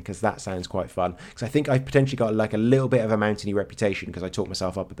those again, because that sounds quite fun. Because I think I've potentially got like a little bit of a mountainy reputation, because I talk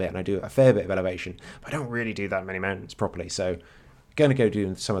myself up a bit and I do a fair bit of elevation, but I don't really do that many mountains properly. So going to go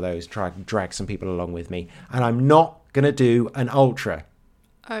do some of those, try and drag some people along with me, and I'm not going to do an ultra.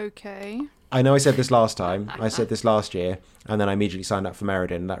 Okay. I know I said this last time. I said this last year, and then I immediately signed up for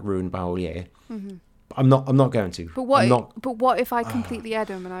Meriden. That ruined my whole year. Mm-hmm. I'm not going to. But what if I complete the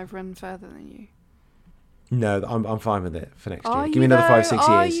Edom and I've run further than you? No, I'm fine with it for next year. Are Give me another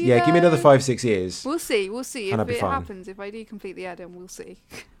 5-6 years. Yeah, give me another 5-6 years. We'll see if it fine. happens. If I do complete the Edom, we'll see.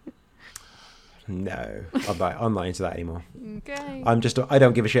 No, I'm not into that anymore. Okay. I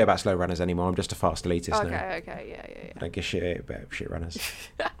don't give a shit about slow runners anymore. I'm just a fast elitist now. Okay, yeah. I don't give a shit about shit runners.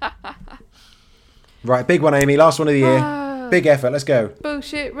 Right, big one, Amy. Last one of the year. Big effort. Let's go.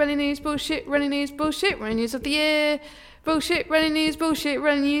 Bullshit running news. Bullshit running news. Bullshit running news of the year. Bullshit running news. Bullshit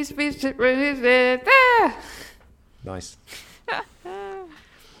running news. Bullshit running news. Nice.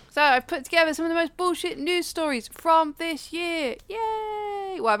 So I've put together some of the most bullshit news stories from this year.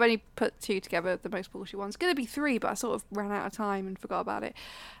 Yay! Well, I've only put 2 together, the most bullshit ones. It's going to be 3, but I sort of ran out of time and forgot about it.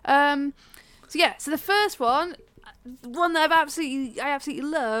 So the first one that I absolutely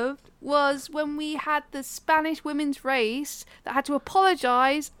loved, was when we had the Spanish women's race that had to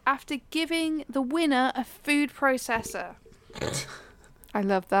apologise after giving the winner a food processor. I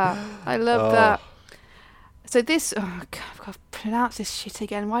love that. That. So this, oh God, I've got to pronounce this shit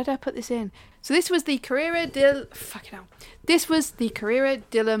again. Why did I put this in? So this was the Carrera de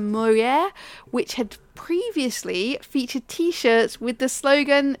la Mujer, which had previously featured T-shirts with the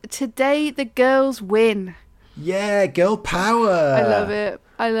slogan, "Today the girls win." Yeah, girl power.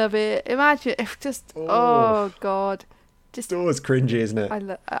 I love it. Imagine if just, oh God. Just always cringy, isn't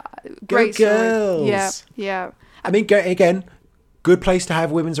it? Great Go girls. Story. Yeah. I mean, again, good place to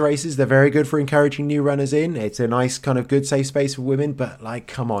have women's races. They're very good for encouraging new runners in. It's a nice kind of good safe space for women, but like,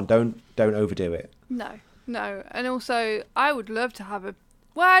 come on, don't overdo it. No. And also, I would love to have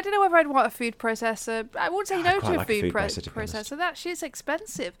I don't know whether I'd want a food processor. I wouldn't say no to a food processor. That shit's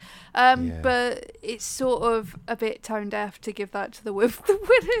expensive. But it's sort of a bit tone deaf to give that to the winner of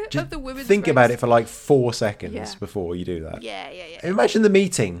the women's Think race. about it for like 4 seconds before you do that. Yeah. Imagine the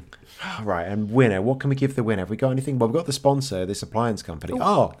meeting. Right, and winner, what can we give the winner? Have we got anything? Well, we've got the sponsor, this appliance company.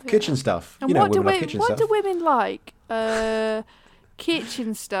 Kitchen stuff. And women love kitchen stuff. What do women like?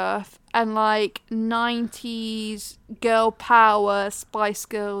 Kitchen stuff and like 90s girl power Spice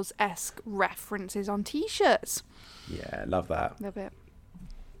Girls-esque references on T-shirts. Yeah, love that. Love it.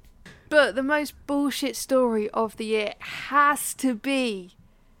 But the most bullshit story of the year has to be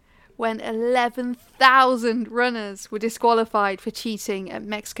when 11,000 runners were disqualified for cheating at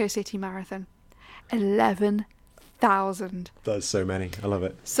Mexico City Marathon. 11,000. That's so many. I love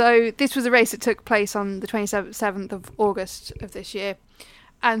it. So this was a race that took place on the 27th of August of this year,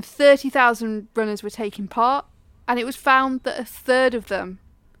 and 30,000 runners were taking part, and it was found that a third of them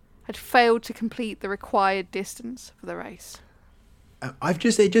had failed to complete the required distance for the race.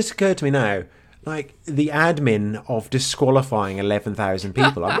 It just occurred to me now, like the admin of disqualifying 11,000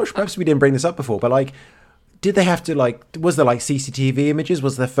 people. I'm not sure, perhaps we didn't bring this up before, but like, did they have to, like, was there like CCTV images?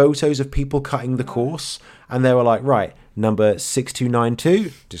 Was there photos of people cutting the course? And they were like, right, number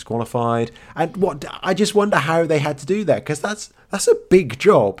 6292, disqualified. And I just wonder how they had to do that, because that's a big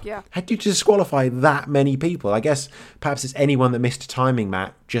job. Yeah. How do you disqualify that many people? I guess perhaps it's anyone that missed a timing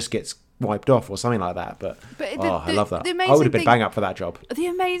mat just gets wiped off or something like that. But I love that. I would have been bang up for that job. The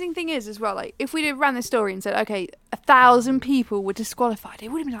amazing thing is as well, like, if we'd have ran this story and said, okay, 1,000 people were disqualified, it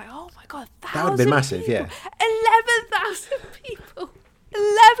would have been like, oh my God, 1,000 That would have been massive, people. yeah. 11,000 people.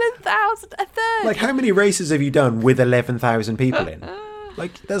 11,000, a third. Like, how many races have you done with 11,000 people in?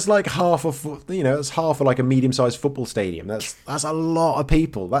 Like that's like half of that's half of like a medium-sized football stadium. That's a lot of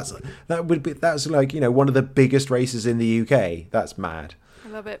people. That's like one of the biggest races in the UK. That's mad. I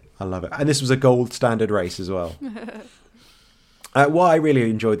love it. I love it. And this was a gold standard race as well. What I really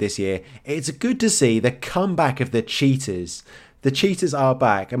enjoyed this year, it's good to see the comeback of the cheaters. The cheaters are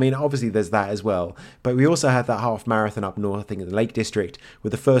back. I mean, obviously there's that as well. But we also had that half marathon up north, I think in the Lake District,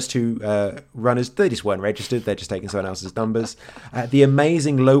 with the first two runners. They just weren't registered. They're just taking someone else's numbers. The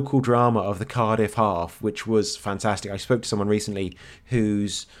amazing local drama of the Cardiff half, which was fantastic. I spoke to someone recently who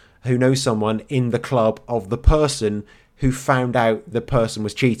knows someone in the club of the person who found out the person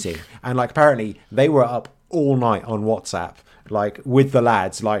was cheating. And like apparently they were up all night on WhatsApp, like with the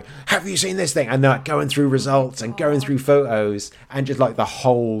lads, like, have you seen this thing? And they're like going through results and going through photos, and just like the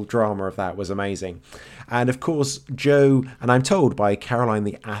whole drama of that was amazing. And of course, Joe, and I'm told by Caroline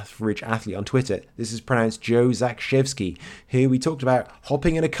the Average Athlete on Twitter, this is pronounced Joe Zakshevsky, who we talked about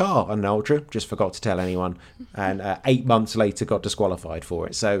hopping in a car on an ultra, just forgot to tell anyone, and 8 months later got disqualified for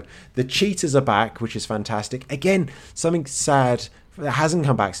it. So the cheaters are back, which is fantastic. Again, something sad that hasn't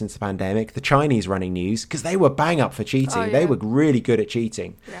come back since the pandemic, the Chinese running news, because they were bang up for cheating. Oh, yeah. They were really good at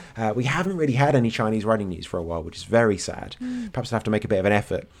cheating. Yeah. We haven't really had any Chinese running news for a while, which is very sad. Perhaps they'll have to make a bit of an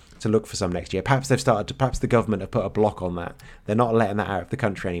effort to look for some next year. Perhaps the government have put a block on that. They're not letting that out of the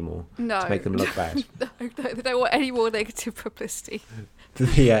country anymore to make them look bad. No, they don't want any more negative publicity.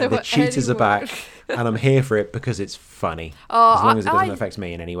 The cheaters are back, and I'm here for it because it's funny. As long as it doesn't affect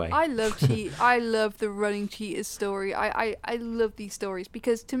me in any way. I love the running cheaters story. I love these stories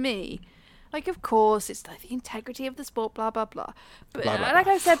because to me, like, of course, it's like the integrity of the sport, blah, blah, blah. But blah, blah, like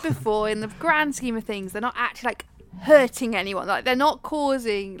blah. I said before, in the grand scheme of things, they're not actually, like, hurting anyone. Like, they're not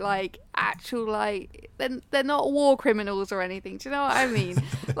causing, like, actual, like, they're not war criminals or anything. Do you know what I mean?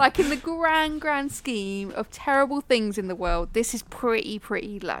 Like, in the grand scheme of terrible things in the world, this is pretty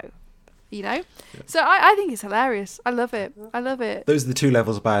low. Yeah. So I think it's hilarious. I love it. Those are the two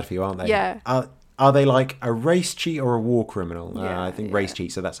levels of bad for you, aren't they? Yeah. Are they like a race cheat or a war criminal? Yeah, I think race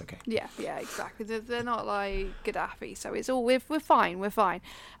cheat, so that's okay. Yeah, exactly. They're not like Gaddafi, so it's all we're fine.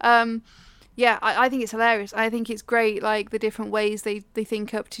 I think it's hilarious. I think it's great, like the different ways they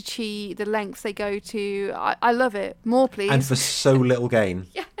think up to cheat, the lengths they go to. I love it. More, please. And for so little gain.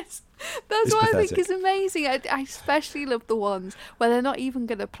 Yes. That's what I think is amazing. I especially love the ones where they're not even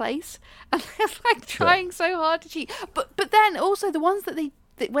going to place and they're like trying so hard to cheat. But then also the ones that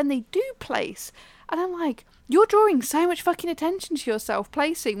when they do place, and I'm like, you're drawing so much fucking attention to yourself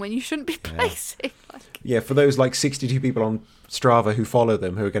placing when you shouldn't be placing. Yeah, for those like 62 people on Strava who follow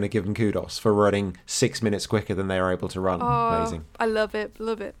them, who are going to give them kudos for running 6 minutes quicker than they are able to run. Amazing. I love it.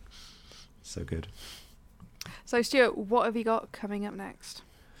 So good. So Stuart, what have you got coming up next?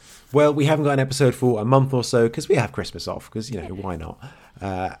 Well, we haven't got an episode for a month or so because we have Christmas off, because, why not?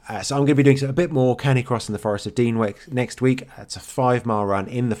 So I'm going to be doing a bit more Canicross in the Forest of Dean next week. It's a 5-mile run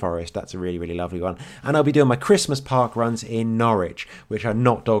in the forest. That's a really, really lovely one. And I'll be doing my Christmas park runs in Norwich, which are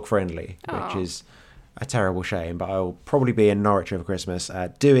not dog friendly, which is a terrible shame. But I'll probably be in Norwich over Christmas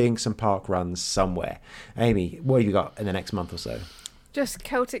doing some park runs somewhere. Amy, what have you got in the next month or so? Just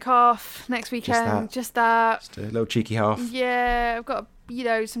Celtic half next weekend. Just that. Just a little cheeky half. Yeah, I've got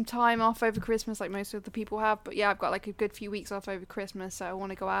some time off over Christmas, like most of the people have. But yeah, I've got like a good few weeks off over Christmas, so I want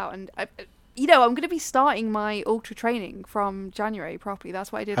to go out and I'm going to be starting my ultra training from January properly.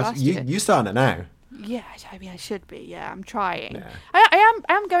 That's what I did last year. You starting it now? Yeah, I mean I should be. Yeah, I'm trying. Yeah. I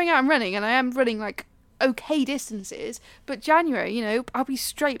am going out and running, and I am running like okay distances. But January, I'll be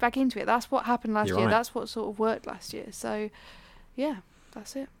straight back into it. That's what happened last year. Right. That's what sort of worked last year. So yeah.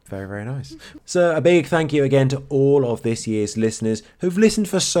 That's it. Very, very nice. So a big thank you again to all of this year's listeners who've listened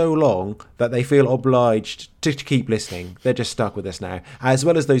for so long that they feel obliged to keep listening. They're just stuck with us now, as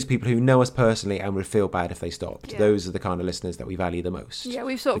well as those people who know us personally and would feel bad if they stopped. Yeah. Those are the kind of listeners that we value the most. Yeah,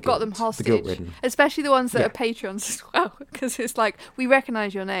 we've sort of got them hostage. The guilt-ridden. Especially the ones that are Patreons as well, because it's like, we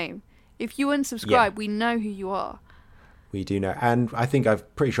recognise your name. If you unsubscribe, we know who you are. We do know, and I think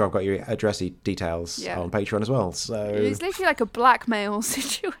pretty sure I've got your address details on Patreon as well. So it's literally like a blackmail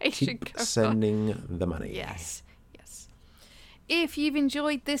situation. Keep sending the money. Yes. If you've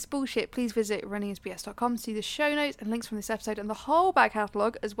enjoyed this bullshit, please visit runningsbs.com to see the show notes and links from this episode and the whole back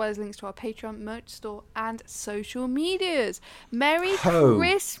catalogue, as well as links to our Patreon, merch store, and social medias. Merry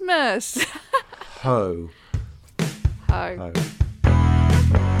Christmas! Ho.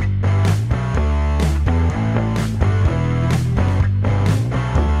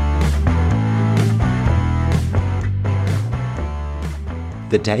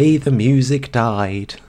 The day the music died.